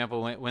For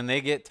example, when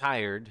they get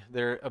tired,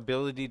 their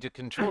ability to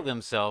control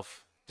themselves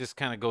just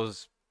kind of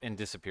goes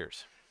and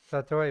disappears.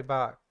 例え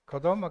ば、子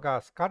供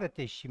が疲れ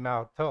てし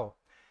まうと、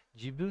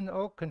自分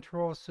をコント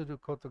ロールする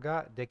こと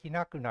ができ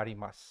なくなり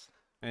ます。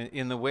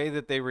In the way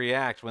that they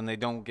react when they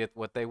don't get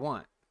what they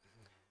want.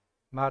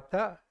 ま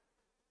た、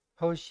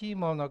欲しい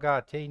もの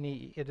が手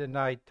に入れ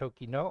ない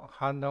時の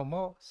反応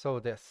もそ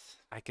うで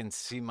す。I can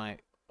see my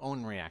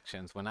own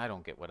reactions when I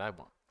don't get what I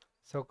want.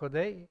 そこ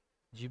で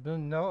自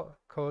分の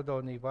行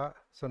動には、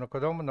その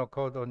子供の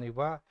行動に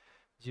は、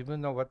自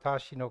分の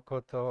私の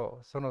ことを、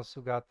その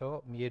姿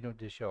を見える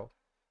でしょ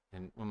う。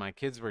And when my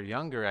kids were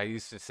younger, I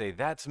used to say,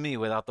 "That's me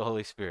without the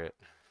Holy Spirit."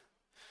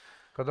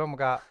 子供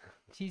が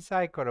小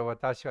さい頃、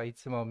私はい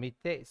つも見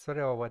て、そ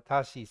れを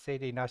私、聖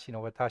霊なし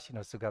の私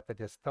の姿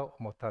ですと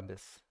思ったんで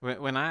す。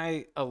When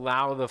I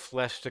allow the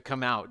flesh to come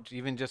out,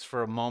 even just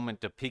for a moment,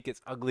 to peek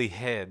its ugly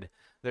head,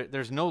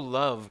 there's no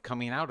love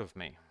coming out of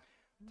me.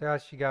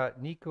 私が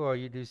肉を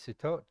許す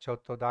と、ちょ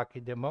っとだけ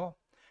でも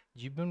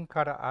自分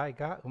から愛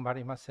が生ま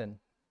れません。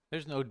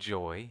There's no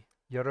joy.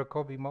 喜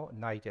びも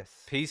ないで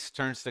す。 Peace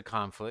turns to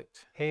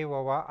conflict. 平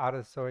和は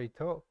争い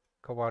と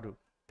変わる。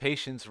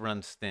 Patience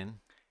runs thin.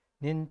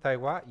 忍耐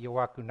は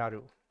弱くな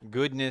る。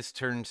 Goodness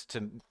turns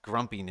to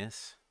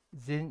grumpiness.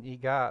 善意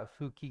が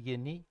不機嫌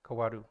に変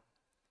わる。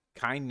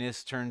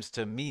 Kindness turns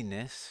to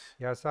meanness.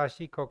 優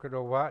しい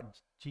心は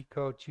自己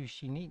中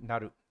心にな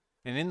る。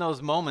 And in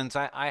those moments,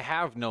 I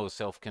have no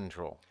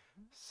self-control.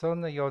 そん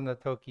なような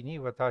時に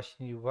私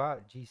には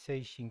自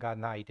制心が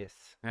ないで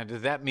す。 Now,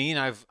 does that mean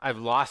I've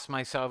lost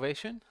my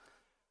salvation?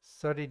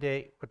 それ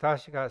で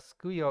私が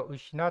救いを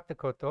失った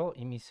ことを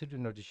意味する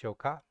のでしょう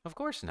か？ Of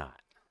course not.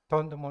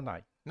 とんでもな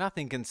い。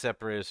 Nothing can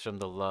separate us from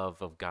the love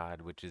of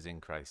God which is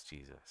in Christ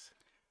Jesus.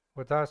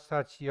 私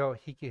たちを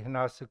引き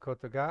離すこ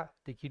とが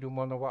できる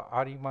ものは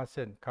ありま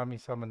せん。神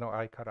様の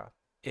愛から。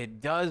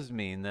 It does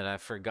mean that I've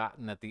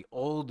forgotten that the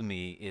old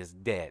me is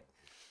dead.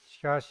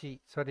 しかし、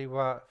それ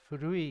は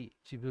古い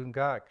自分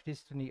がキリ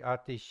ストにあ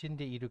って死ん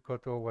でいるこ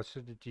とを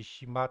忘れて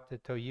しまった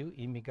という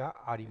意味が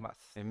ありま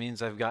す。 It means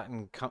I've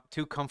gotten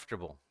too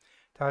comfortable,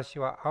 私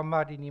はあ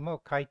まりにも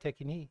快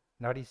適に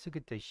なりす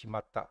ぎてしま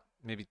った。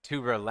 maybe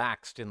too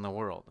relaxed in the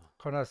world.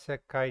 この世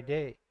界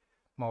で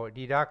もう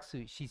リラック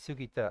スしす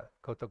ぎた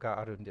ことが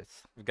あるんで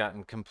す。 I've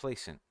gotten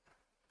complacent.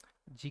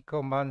 自己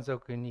満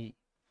足に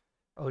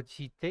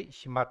陥って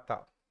しまっ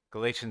た。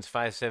 Galatians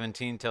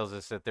 5:17 tells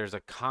us that there's a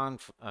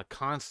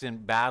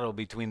constant battle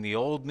between the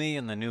old me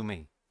and the new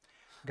me.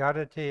 ガ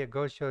ラテヤ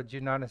5章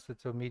17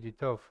節を見る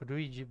と、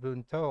古い自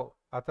分と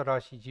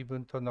新しい自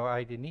分との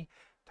間に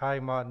絶え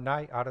間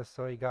ない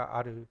争いが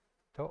ある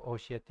と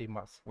教えてい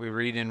ます。We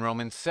read in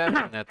Romans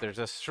 7 that there's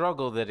a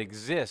struggle that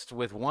exists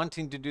with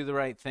wanting to do the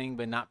right thing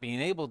but not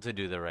being able to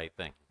do the right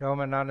thing. ロー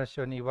マ7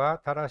章に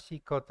は正し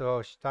いこと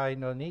をしたい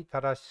のに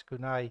正しく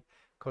ない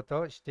こ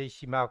とをして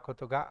しまうこ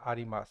とがあ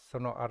ります。そ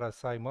の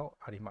争いも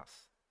ありま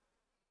す。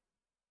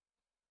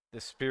The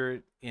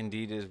spirit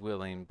indeed is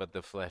willing, but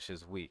the flesh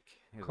is weak.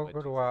 Is what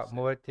心 Jesus は said.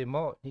 燃えて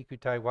も肉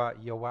体は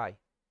弱い。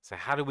So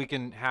how do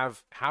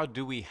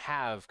we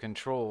have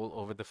control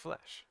over the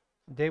flesh?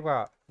 で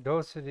は、ど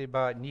うすれ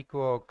ば肉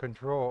をコン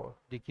トロ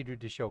ールできる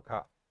でしょう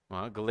か？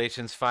 Well,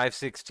 Galatians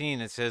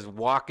 5:16 it says,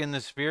 "Walk in the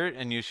spirit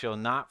and you shall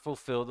not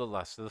fulfill the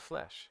lust of the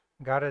flesh."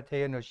 ガラテ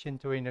ヤの信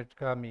徒への手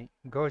紙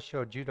5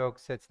章16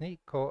節に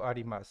こうあ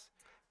ります。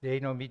霊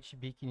の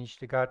導きに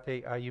従っ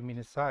て歩み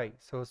なさい。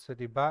そうす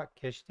れば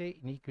決して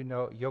肉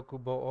の欲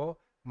望を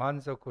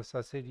満足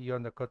させるよう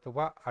なこと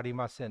はあり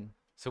ません。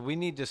So we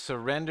need to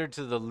surrender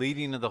to the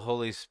leading of the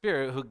Holy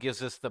Spirit who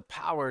gives us the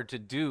power to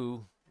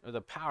do or the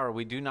power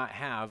we do not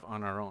have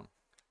on our own.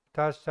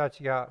 私た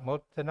ちが持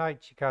ってない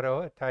力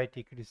を与え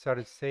てくださ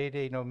る聖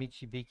霊の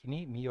導き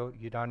に身を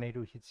委ね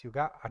る必要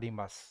があり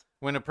ます。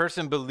When a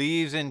person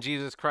believes in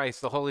Jesus Christ,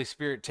 the Holy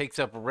Spirit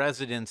takes up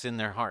residence in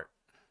their heart.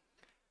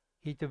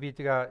 人々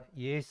が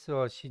イエス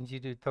を信じ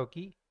ると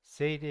き、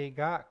聖霊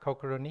が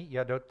心に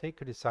宿って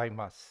ください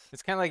ます。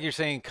It's kind of like you're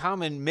saying,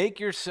 "Come and make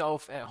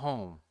yourself at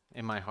home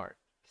in my heart."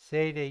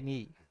 聖霊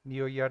に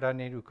身を委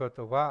ねるこ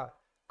とは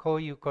こ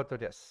ういうこと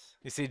です。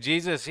 You see,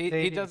 Jesus, 聖 he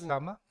霊 doesn't.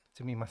 様、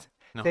すみません。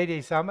 No. 聖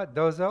霊様、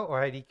どうぞお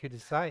入りくだ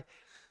さい。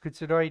く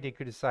つろいで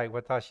ください、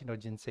私の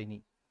人生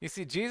に。You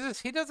see,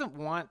 Jesus, he doesn't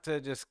want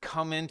to just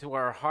come into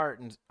our heart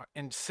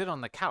and sit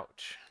on the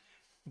couch.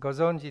 ご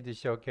存知で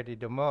しょうけれ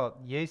ども、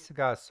イエス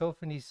がソ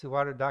ファに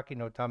座るだけ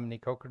のために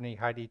心に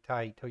入り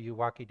たいという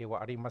わけで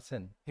はありませ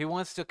ん。He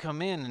wants to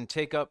come in and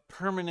take up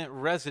permanent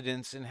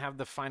residence and have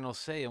the final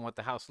say in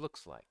what the house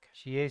looks like.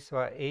 イエス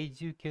は永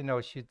住権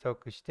を取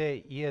得して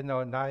家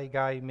の内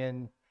外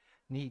面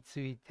につ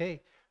い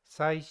て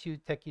最終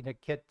的な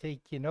決定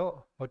権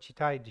を持ち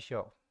たいでし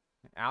ょ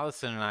う。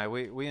 Allison and I,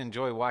 we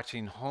enjoy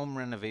watching home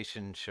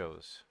renovation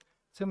shows.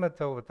 妻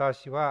と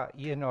私は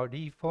家の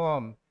リフォー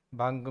ム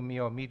番組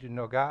を見る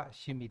のが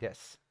趣味で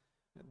す。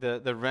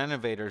The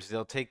renovators,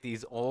 they'll take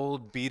these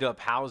old beat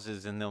up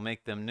houses and they'll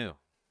make them new.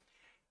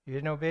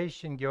 リノベー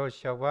ション業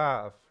者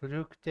は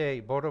古く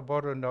てボロ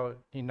ボロ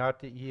になっ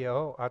た家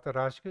を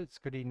新しく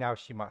作り直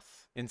しま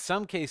す。In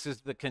some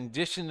cases, the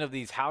condition of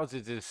these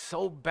houses is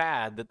so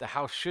bad that the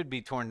house should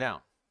be torn down.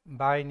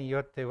 場合に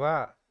よって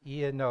は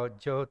家の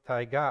状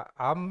態が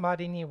あんま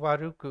りに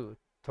悪く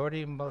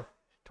取り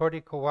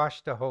壊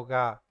した方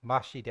が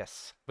マシで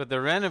す。 But the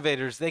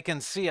renovators, they can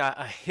see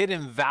a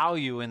hidden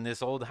value in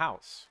this old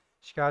house.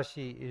 しか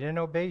し、リ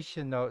ノベー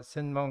ションの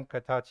専門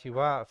家たち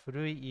は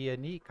古い家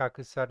に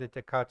隠され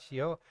た価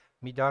値を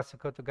見出す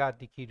ことが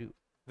できる。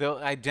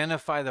They'll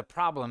identify the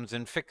problems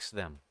and fix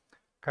them.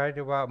 彼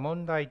らは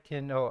問題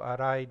点を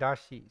洗い出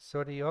し、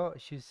それを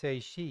修正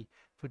し、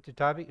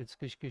再び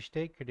美しくし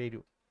てくれ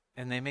る。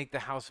And they make the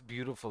house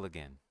beautiful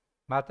again.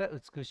 また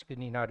美しく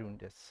になるん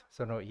です、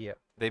その家。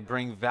They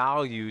bring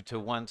value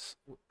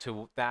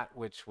to that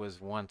which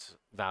was once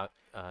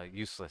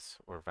useless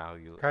or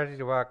valueless. 彼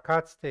らは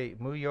かつて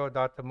無用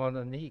だったも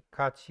のに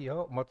価値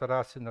をもた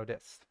らすので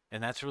す。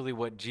And that's really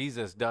what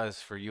Jesus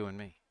does for you and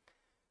me.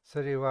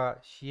 それは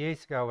イエ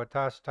スが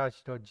私た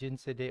ちの人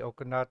生で行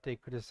って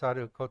くださ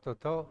ること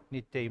と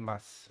似ていま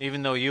す。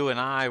 Even though you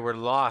and I were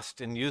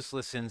lost and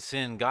useless in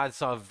sin, God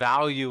saw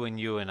value in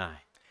you and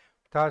I.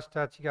 私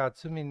たちが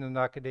罪の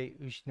中で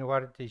失わ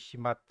れてし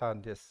まった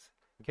んです。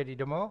けれ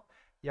ども、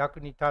役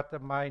に立た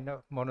ない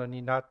もの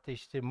になって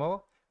して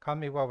も、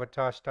神は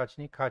私たち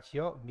に価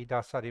値を見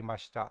出されま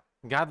した。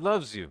God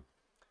loves you.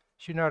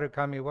 主なる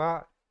神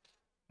は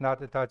あな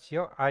たたち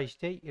を愛し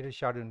ていらっ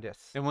しゃるんで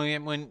す。 And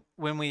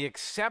when we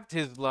accept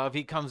his love,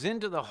 he comes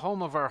into the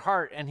home of our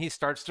heart and he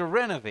starts to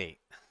renovate.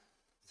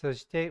 そ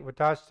して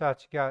私た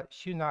ちが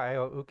主の愛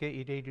を受け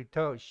入れる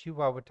と、主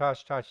は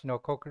私たちの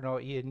心の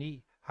家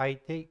に入っ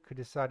てく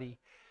ださり、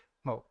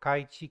もう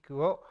改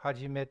築を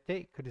始め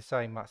てくだ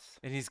さいます。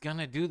 And he's going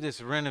to do this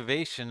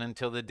renovation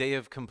until the day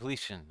of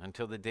completion,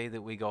 until the day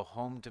that we go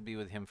home to be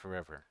with him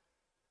forever.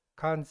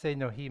 完成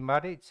の日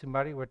まで、つ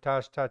まり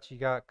私たち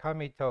が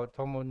神と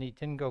共に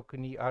天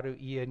国にある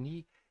家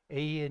に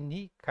永遠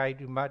に帰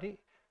るまで、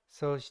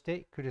そうし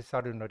てくだ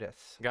さるので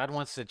す。 God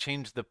wants to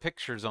change the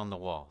pictures on the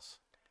walls.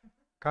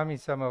 神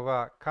様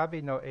は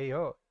壁の絵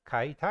を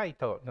描いたい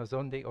と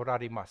望んでおら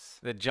れます。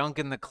 The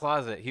junk in the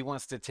closet, he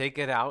wants to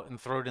take it out and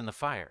throw it in the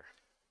fire.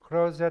 ク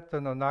ローゼッ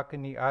トの中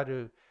にあ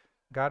る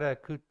ガラ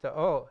クタ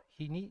を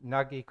火に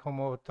投げ込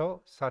もう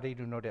とされ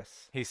るので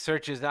す。 He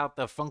searches out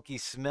the funky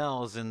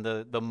smells and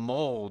the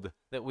mold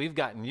that we've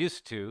gotten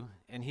used to,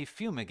 and he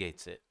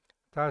fumigates it.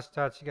 私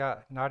たち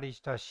が慣れ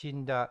親し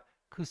んだ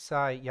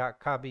臭いや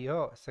カビ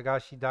を探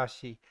し出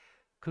し、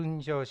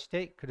燻蒸し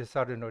てくだ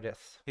さるので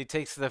す。 He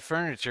takes the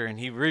furniture and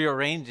he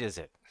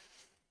rearranges it.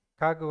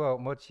 家具を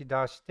持ち出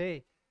し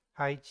て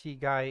配置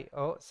替え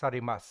をさ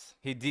れます。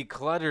He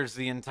declutters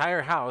the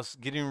entire house,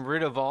 getting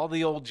rid of all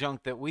the old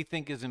junk that we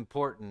think is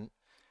important.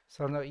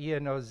 その家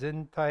の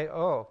全体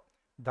を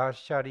出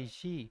したり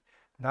し、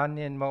何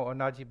年も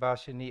同じ場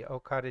所に置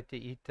かれて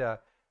い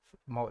た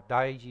もう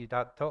大事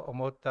だと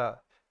思っ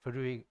た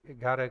古い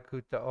ガラ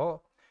クタ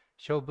を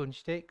処分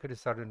してくだ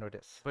さるの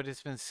です。But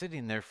it's been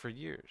sitting there for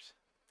years.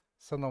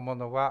 そのも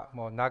のは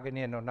もう長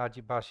年同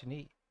じ場所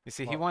に You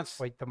see, he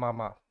置いたま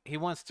ま。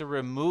wants to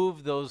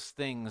remove those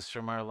things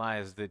from our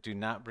lives that do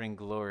not bring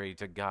glory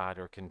to God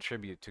or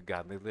contribute to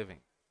godly living.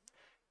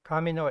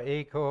 神の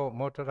栄光を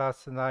もたら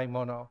さない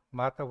もの、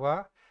また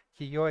は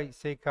清い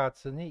生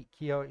活に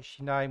寄与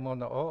しないも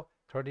のを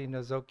取り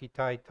除き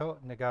たいと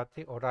願っ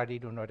ておられ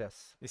るので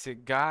す。You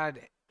see,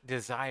 God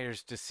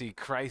desires to see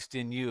Christ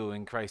in you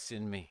and Christ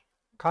in me.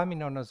 神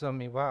の望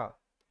みは、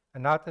あ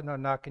なたの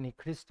中に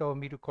クリストを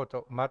見るこ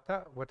と、ま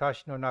た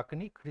私の中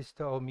にクリス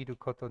トを見る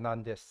ことな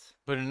んです。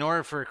But in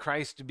order for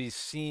Christ to be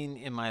seen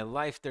in my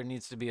life, there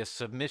needs to be a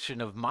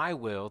submission of my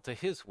will to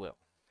his will.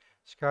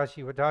 しか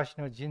し私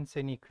の人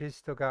生にクリ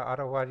ストが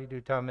現れ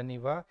るために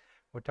は、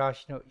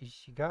私の意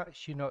志が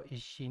主の意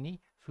志に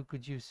服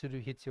従す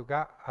る必要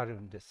がある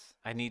んです。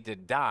I need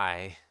to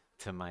die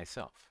to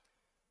myself.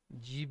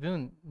 自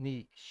分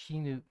に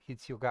死ぬ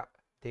必要が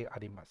であ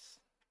りま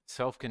す。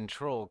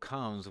Self-control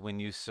comes when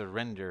you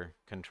surrender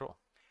control.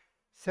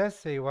 節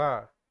制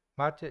は、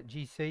また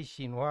自制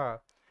心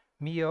は、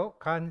身を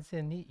完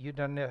全に委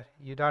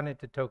ね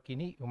た時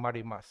に生ま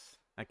れま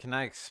す。I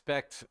cannot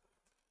expect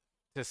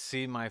to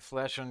see my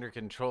flesh under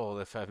control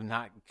if I've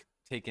not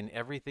taken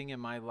everything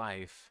in my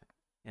life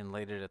and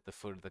laid it at the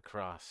foot of the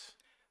cross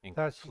in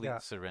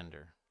complete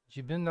surrender.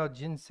 自分の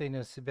人生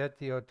のすべ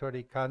てを取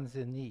り完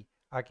全に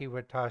明け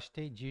渡し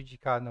て十字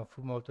架の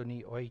ふもと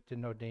に置いた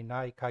ので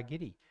ない限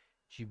り、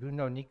自分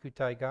の肉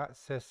体が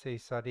節制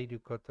される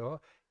こと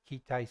を期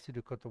待す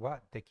ること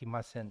はでき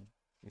ません。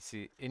You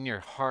see, in your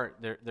heart,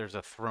 there's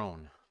a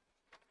throne.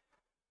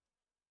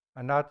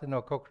 あなた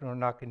の心の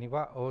中に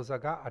は王座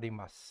があり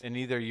ます。And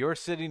either you're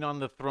sitting on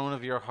the throne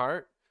of your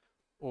heart,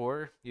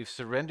 or you've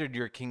surrendered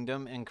your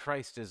kingdom and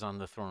Christ is on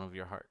the throne of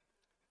your heart.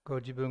 ご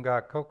自分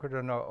が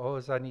心の王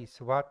座に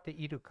座って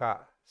いる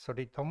か、そ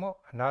れと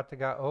もあなた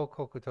が王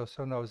国と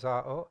その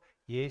座を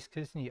イエス・キ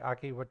リストに明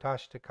け渡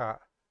した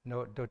か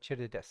のどち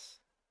らで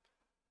す。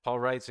Paul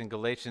writes in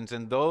Galatians,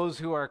 and those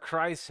who are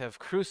Christ have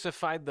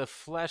crucified the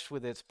flesh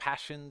with its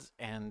passions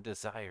and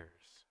desires.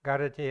 ガ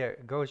ラテヤ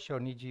5章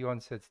24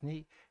節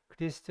に、ク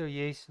リストイ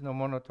エスの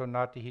ものと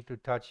なった人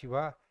たち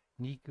は、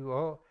肉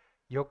を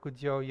欲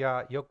情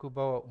や欲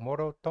望も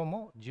ろと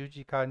も十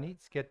字架に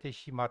つけて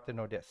しまった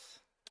ので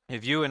す。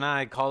If you and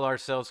I call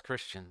ourselves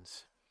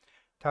Christians,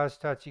 私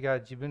たちが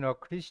自分を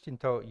クリスチャン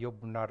と呼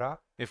ぶなら、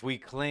if we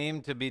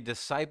claim to be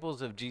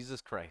disciples of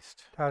Jesus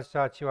Christ, 私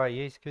たちはイ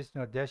エス・キリスト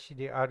の弟子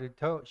である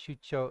と主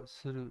張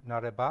するな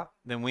らば、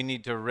then we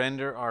need to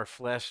render our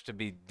flesh to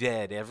be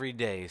dead every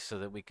day so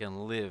that we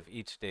can live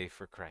each day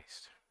for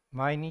Christ.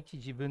 毎日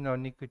自分の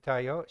肉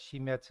体を死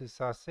滅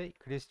させ、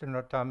クリスト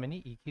のため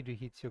に生きる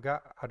必要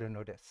がある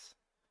のです。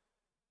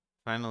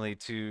Finally,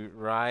 to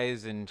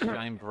rise and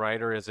shine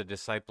brighter as a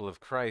disciple of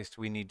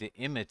Christ, we need to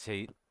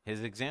imitate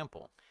his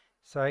example.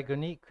 最後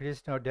に、クリ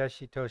ストの弟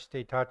子として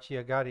立ち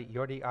上がり、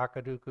より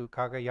明るく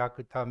輝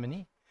くため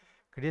に、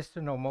クリス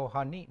トの模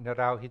範に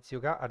習う必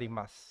要があり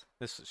ます。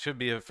This should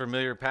be a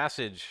familiar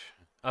passage.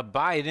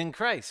 Abide in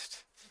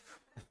Christ.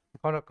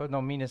 こ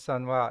の皆さ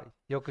んは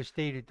よくし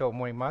ていると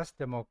思います。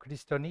でも、クリ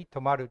ストに止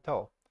まる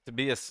と、To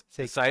be a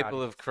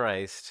disciple of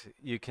Christ,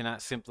 you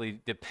cannot simply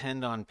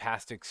depend on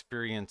past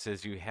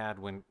experiences you had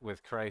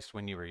with Christ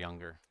when you were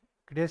younger.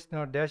 クリスト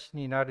の弟子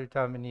になる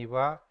ために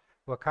は、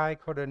若い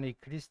頃に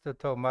クリスト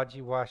と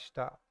交わし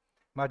た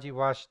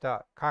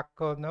過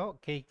去の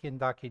経験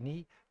だけ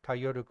に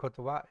頼るこ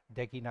とは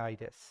できない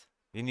です。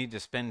You need to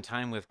spend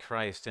time with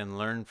Christ and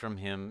learn from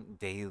him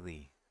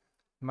daily.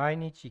 毎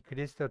日ク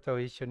リストと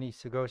一緒に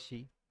過ご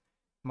し、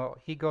も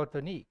う日ごと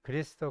にク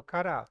リスト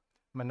から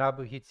学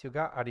ぶ必要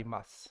があり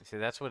ます。See,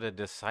 that's what a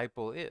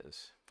disciple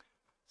is.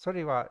 そ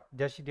れは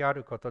弟子であ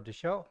ることで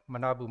しょう。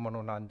学ぶも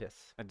のなんで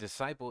す。A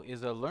disciple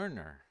is a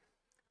learner.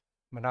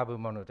 学ぶ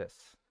もので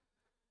す。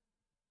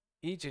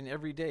Each and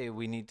every day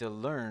we need to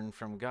learn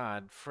from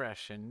God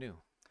fresh and new.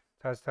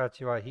 私た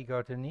ちは日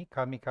ごとに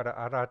神か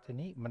ら新た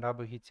に学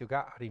ぶ必要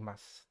がありま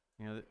す。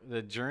You know,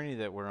 the journey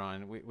that we're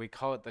on, we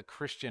call it the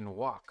Christian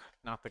walk,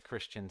 not the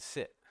Christian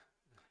sit.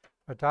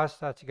 私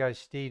たちが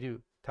してい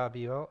る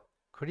旅を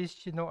クリス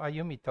チャンの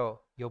歩み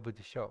と呼ぶ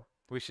でしょ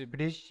う。ク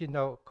リスチャン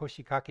の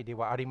腰掛けで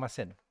はありま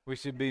せん。We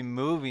should be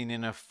moving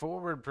in a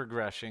forward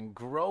progression,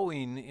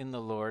 growing in the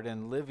Lord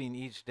and living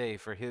each day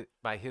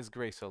by his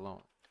grace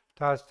alone.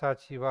 私た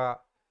ち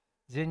は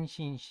前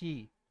進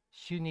し、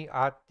主に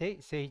あっ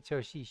て成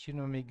長し、主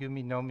の恵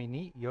みのみ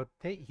によっ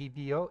て日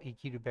々を生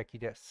きるべき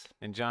です。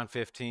In John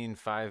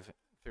 15:5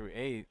 through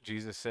 8,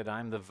 Jesus said,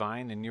 I'm the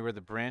vine and you are the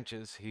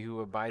branches. He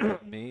who abides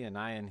in me and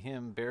I in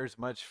him bears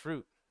much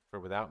fruit, for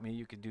without me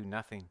you could do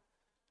nothing.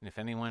 And if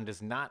anyone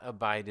does not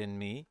abide in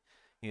me,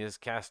 he is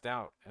cast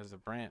out as a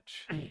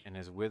branch and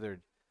is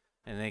withered.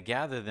 And they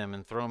gather them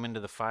and throw them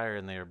into the fire,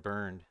 and they are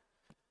burned.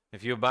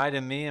 If you abide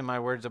in me and my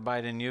words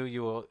abide in you,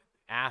 you will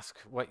ask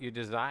what you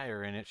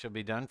desire, and it shall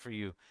be done for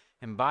you.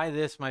 And by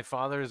this my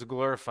Father is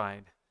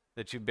glorified,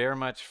 that you bear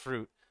much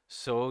fruit,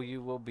 so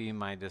you will be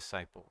my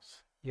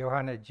disciples. ヨ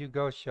ハネ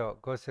15章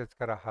5節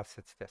から8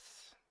節で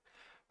す。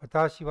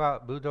私は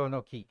ブドウ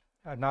の木、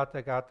あな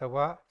た方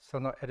はそ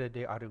の枝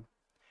である。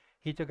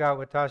人が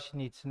私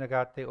につな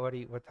がってお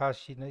り、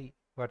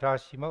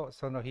私も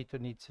その人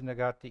につな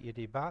がってい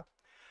れば、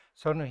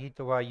その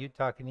人は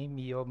豊かに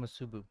実を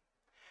結ぶ。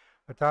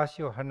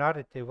私を離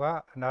れて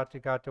は、あなた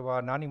方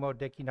は何も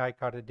できない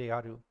からで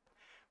ある。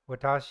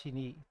私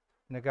に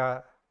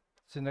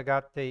つなが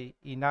って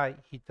いない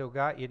人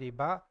がいれ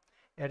ば、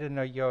枝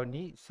のよう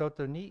に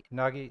外に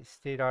投げ捨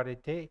てられ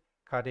て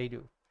枯れ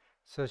る。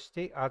そし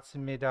て集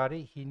めら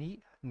れ、火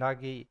に投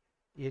げ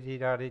入れ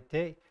られ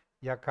て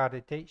焼か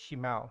れてし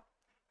まう。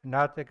あ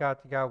なた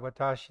方が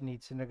私に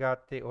つなが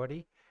ってお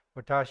り、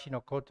私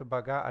の言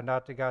葉があ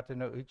なた方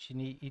のうち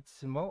にい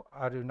つも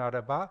あるな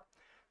らば、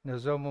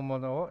望むも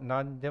のを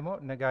何でも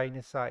願い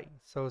なさい。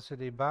そうす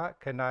れば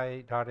叶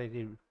えられ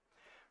る。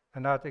あ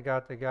なた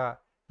方が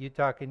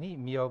豊かに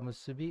実を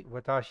結び、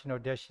私の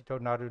弟子と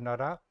なるな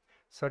ら、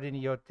それ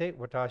によって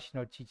私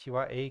の父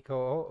は栄光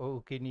をお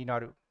受けにな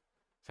る。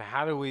So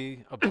how do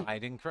we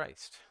abide in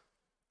Christ?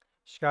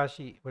 しか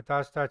し、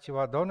私たち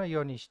はどの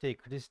ようにして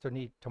クリスト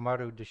に止ま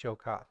るでしょう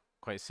か。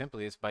 Quite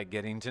simply, it's by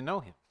getting to know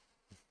him.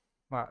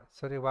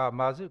 それは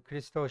まずク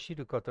リストを知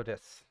ることで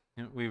す。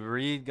We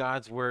read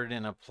God's word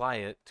and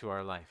apply it to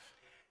our life.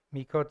 御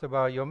言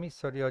葉を読み、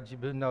それを自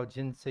分の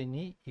人生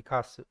に生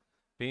かす。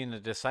Being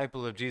a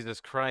disciple of Jesus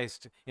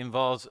Christ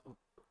involves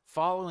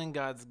following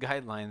God's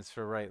guidelines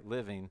for right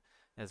living,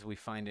 as we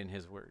find in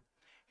his word.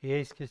 イ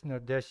エス・キリストの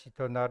弟子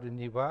となる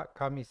には、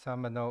神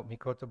様の御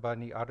言葉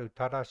にある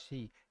正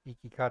しい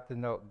生き方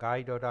のガ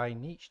イドライ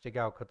ンに従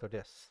うこと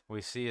です。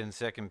We see in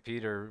 2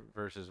 Peter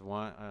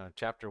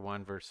chapter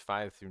 1, verse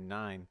 5 through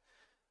 9,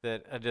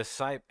 that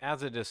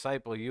as a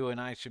disciple, you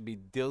and I should be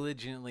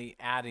diligently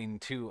adding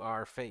to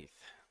our faith.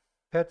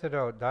 ペテ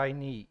ロ第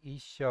1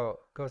章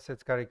5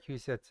節から9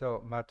節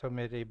をまと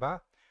めれ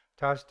ば、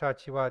私た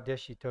ちは弟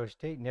子とし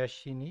て熱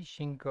心に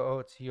信仰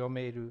を強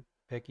める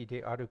べき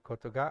であるこ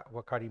とが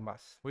わかりま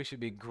す。We should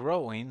be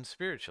growing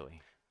spiritually.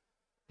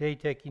 霊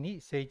的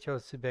に成長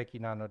すべき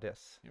なので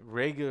す。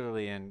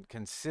Regularly and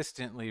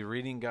consistently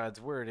reading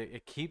God's word,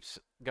 it keeps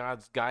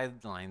God's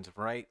guidelines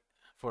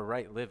for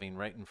right living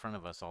right in front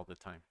of us all the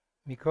time.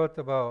 御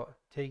言葉を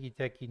定義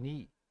的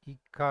に一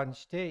貫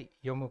して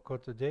読むこ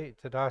とで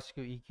正し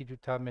く生きる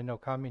ための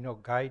神の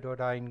ガイド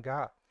ライン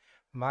が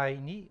前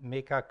に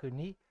明確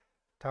に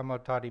保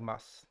たれま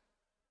す。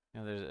You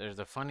know, there's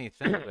a funny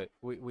thing, but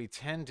we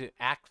tend to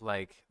act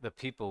like the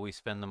people we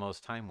spend the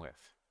most time with.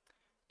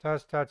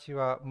 私たち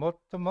は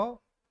最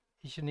も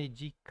一緒に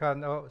時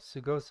間を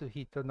過ごす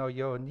人の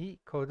よう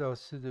に行動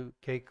する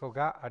傾向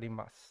があり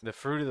ます。The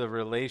fruit of the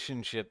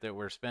relationship that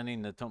we're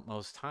spending the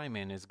most time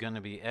in is going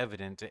to be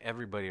evident to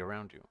everybody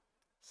around you.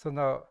 そ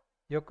の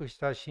よく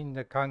親しん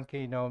だ関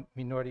係の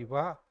実り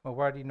は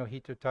周りの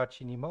人た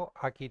ちにも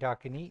明ら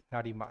かに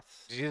なりま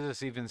す。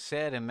Jesus even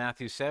said in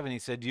Matthew 7, he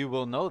said, "You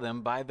will know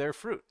them by their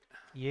fruit."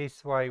 イエ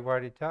スは言わ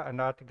れた、あ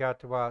なた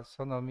方は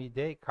その実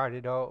で彼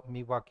らを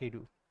見分け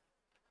る。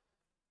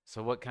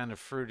So what kind of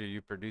fruit are you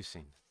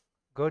producing?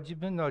 ご自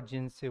分の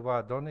人生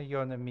はどの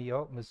ような実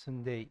を結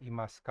んでい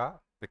ます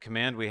か？ The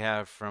command we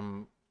have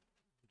from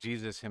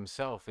Jesus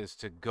himself is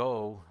to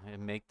go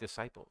and make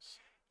disciples.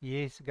 イ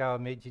エスがお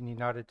命じに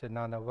なれた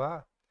の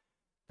は、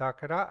だ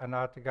からあ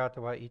なた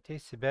方はいて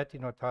すべて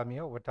の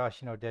民を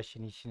私の弟子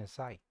にしな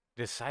さい。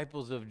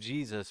Disciples of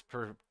Jesus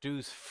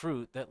produce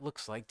fruit that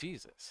looks like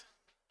Jesus.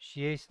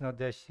 イエスの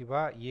弟子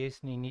はイエ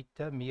スに似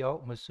た実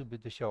を結ぶ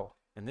でしょ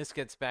う。And this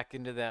gets back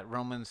into that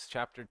Romans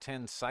chapter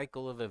 10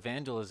 cycle of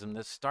evangelism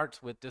that starts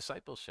with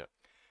discipleship.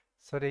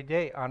 それ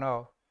で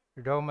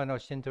ローマの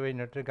信徒へ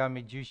の手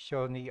紙10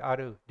章にあ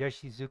る弟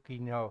子づき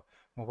の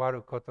終わ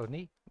ること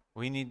に、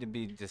We need to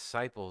be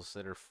disciples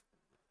that are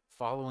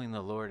following the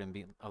Lord and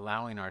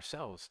allowing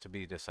ourselves to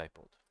be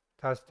discipled.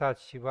 私た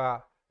ち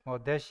はもう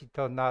弟子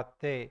となっ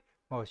て、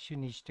もう主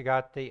に従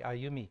って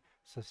歩み、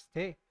そし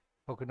て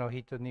僕の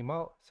人に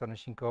もその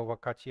信仰を分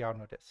かち合う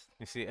のです。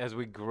You see, as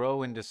we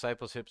grow in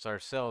discipleships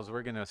ourselves,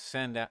 we're going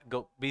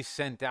to be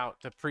sent out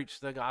to preach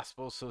the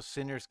gospel so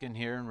sinners can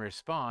hear and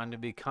respond to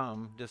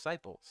become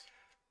disciples.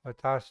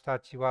 私た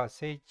ちは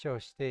成長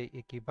して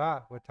いけ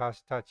ば、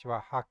私たちは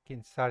発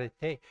見され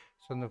て、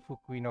その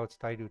福音を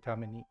伝えるた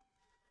めに。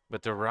But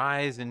to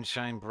rise and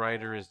shine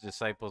brighter as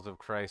disciples of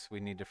Christ,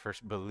 we need to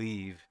first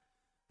believe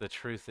the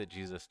truth that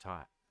Jesus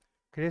taught.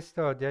 クリス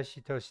トを弟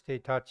子として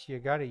立ち上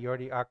がり、よ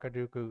り明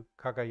るく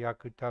輝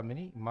くため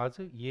に、ま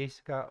ずイエ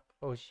スが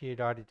教え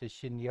られた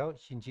真理を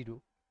信じる。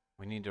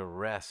We need to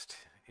rest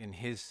in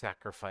his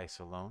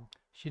sacrifice alone.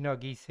 主の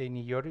犠牲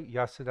による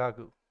安ら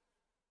ぐ。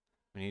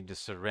We need to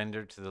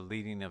surrender to the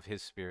leading of his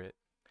spirit.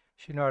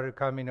 主のある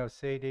神の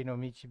聖霊の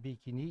導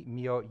きに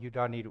身を委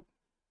ねる。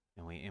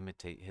and we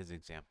imitate his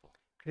example.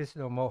 クリス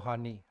の模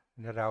範に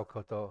習う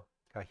こと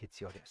が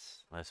必要で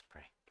す。 Let's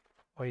pray.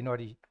 お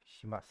祈り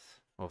しま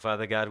す。 Well,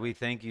 Father God, we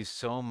thank you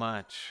so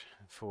much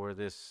for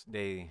this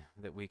day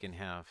that we can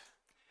have.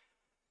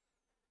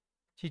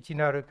 父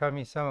なる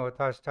神様、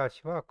私た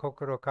ちは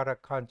心から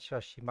感謝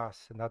しま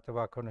す。あなた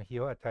はこの日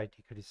を与え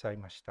てください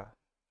ました。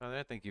 Father,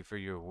 I thank you for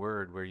your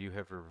word where you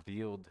have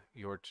revealed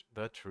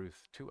the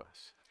truth to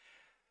us.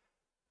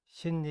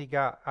 真理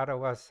が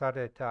表さ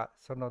れた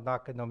その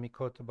中の御言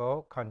葉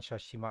を感謝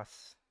しま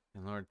す。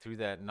 And Lord, through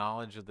that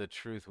knowledge of the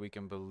truth, we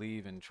can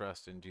believe and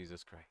trust in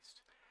Jesus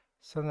Christ.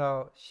 そ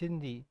の真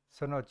理、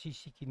その知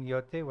識によ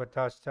って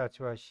私た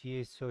ちはイ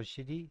エスを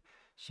知り、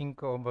信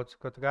仰を持つ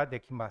ことがで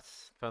きま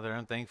す。 Father,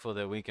 I'm thankful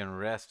that we can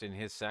rest in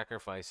his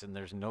sacrifice and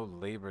there's no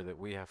labor that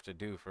we have to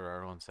do for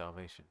our own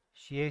salvation.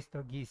 イエス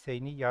の犠牲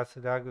に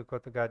安らぐこ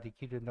とがで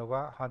きるの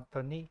は本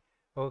当に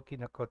大き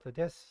なこと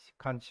です。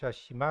感謝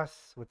しま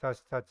す。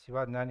私たち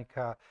は何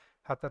か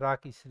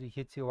働きする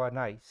必要は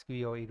ない。救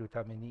いを得る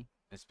ために。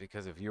 It's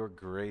because of your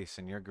grace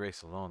and your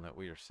grace alone that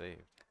we are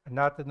saved. あ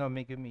なたの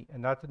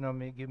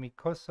恵み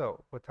こ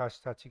そ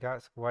私たちが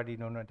救われ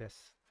るので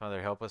す。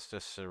 Father, help us to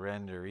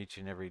surrender each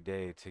and every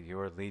day to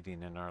your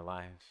leading in our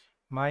lives.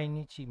 毎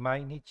日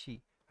毎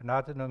日あ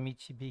なたの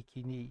導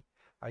きに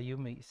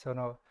歩み、そ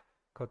の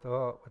こと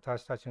を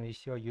私たちの意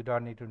思を委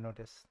ねるの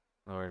です。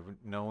 Lord,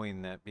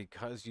 knowing that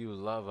because you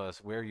love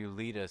us, where you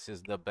lead us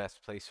is the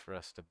best place for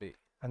us to be.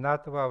 あな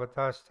たは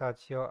私た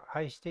ちを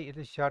愛してい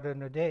らっしゃる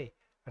ので、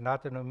あな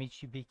たの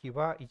導き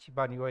は一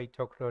番良い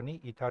ところ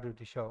に至る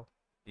でしょ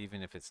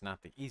Even if it's not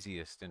the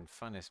easiest and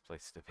funnest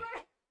place to be.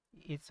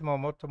 う。いつも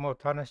もっとも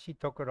楽しい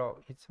とこ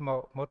ろ、いつ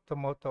ももっ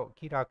と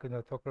気楽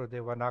なところで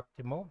はなく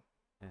ても、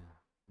 Yeah.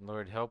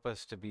 Lord, help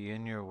us to be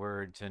in your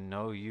word, to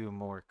know you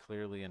more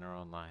clearly in our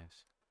own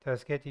lives.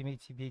 助けて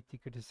導いて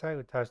ください。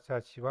私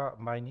たちは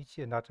毎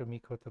日あなたの御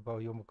言葉を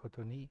読むこ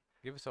とに、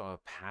 Give us all a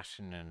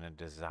passion and a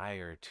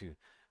desire to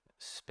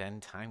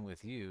spend time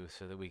with you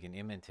so that we can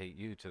imitate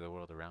you to the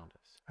world around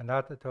us. あ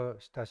なたと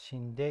親し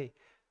んで、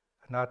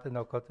あなた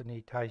のこと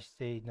に対し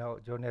ての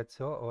情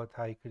熱をお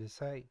与えくだ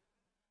さい。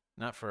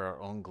 Not for our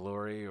own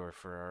glory or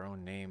for our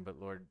own name, but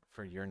Lord,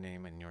 for your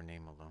name and your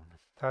name alone.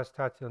 私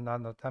たちの名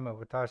のため、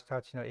私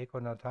たちの栄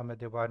光のため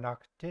ではな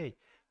くて、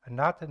あ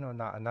なたの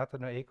名、あなた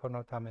の栄光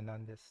のためな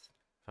んです。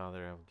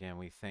 Father, again,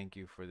 we thank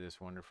you for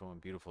this wonderful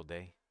and beautiful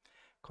day.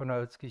 こ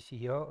の美しい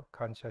日を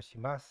感謝し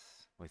ま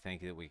す。 We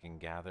thank you that we can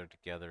gather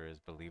together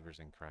as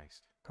believers in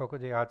Christ. ここ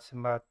で集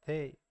まっ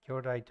て兄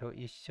弟と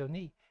一緒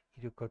に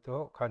いるこ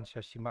とを感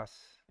謝しま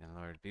す。 And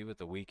Lord, be with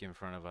the week in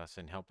front of us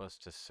and help us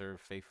to serve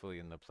faithfully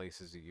in the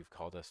places that you've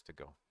called us to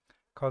go.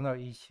 この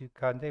1週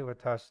間で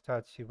私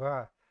たち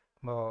は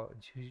もう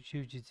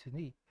忠実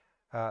に、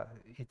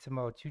いつ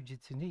も忠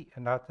実にあ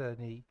なた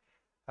に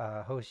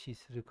奉仕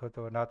するこ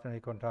と、あなたの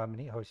このため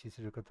に奉仕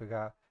すること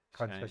が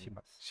感謝し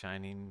ます。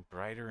 Shining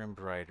brighter and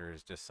brighter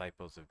as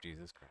disciples of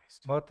Jesus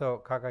Christ. もっと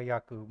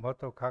輝く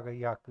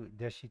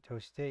弟子と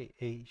して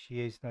イ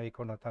エスの栄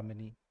光のため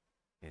に、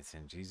 It's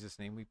in Jesus'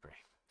 name we pray.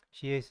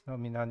 イエスの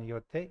皆によ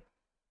って、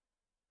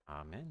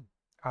 Amen.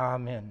 アー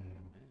メン。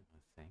 Amen.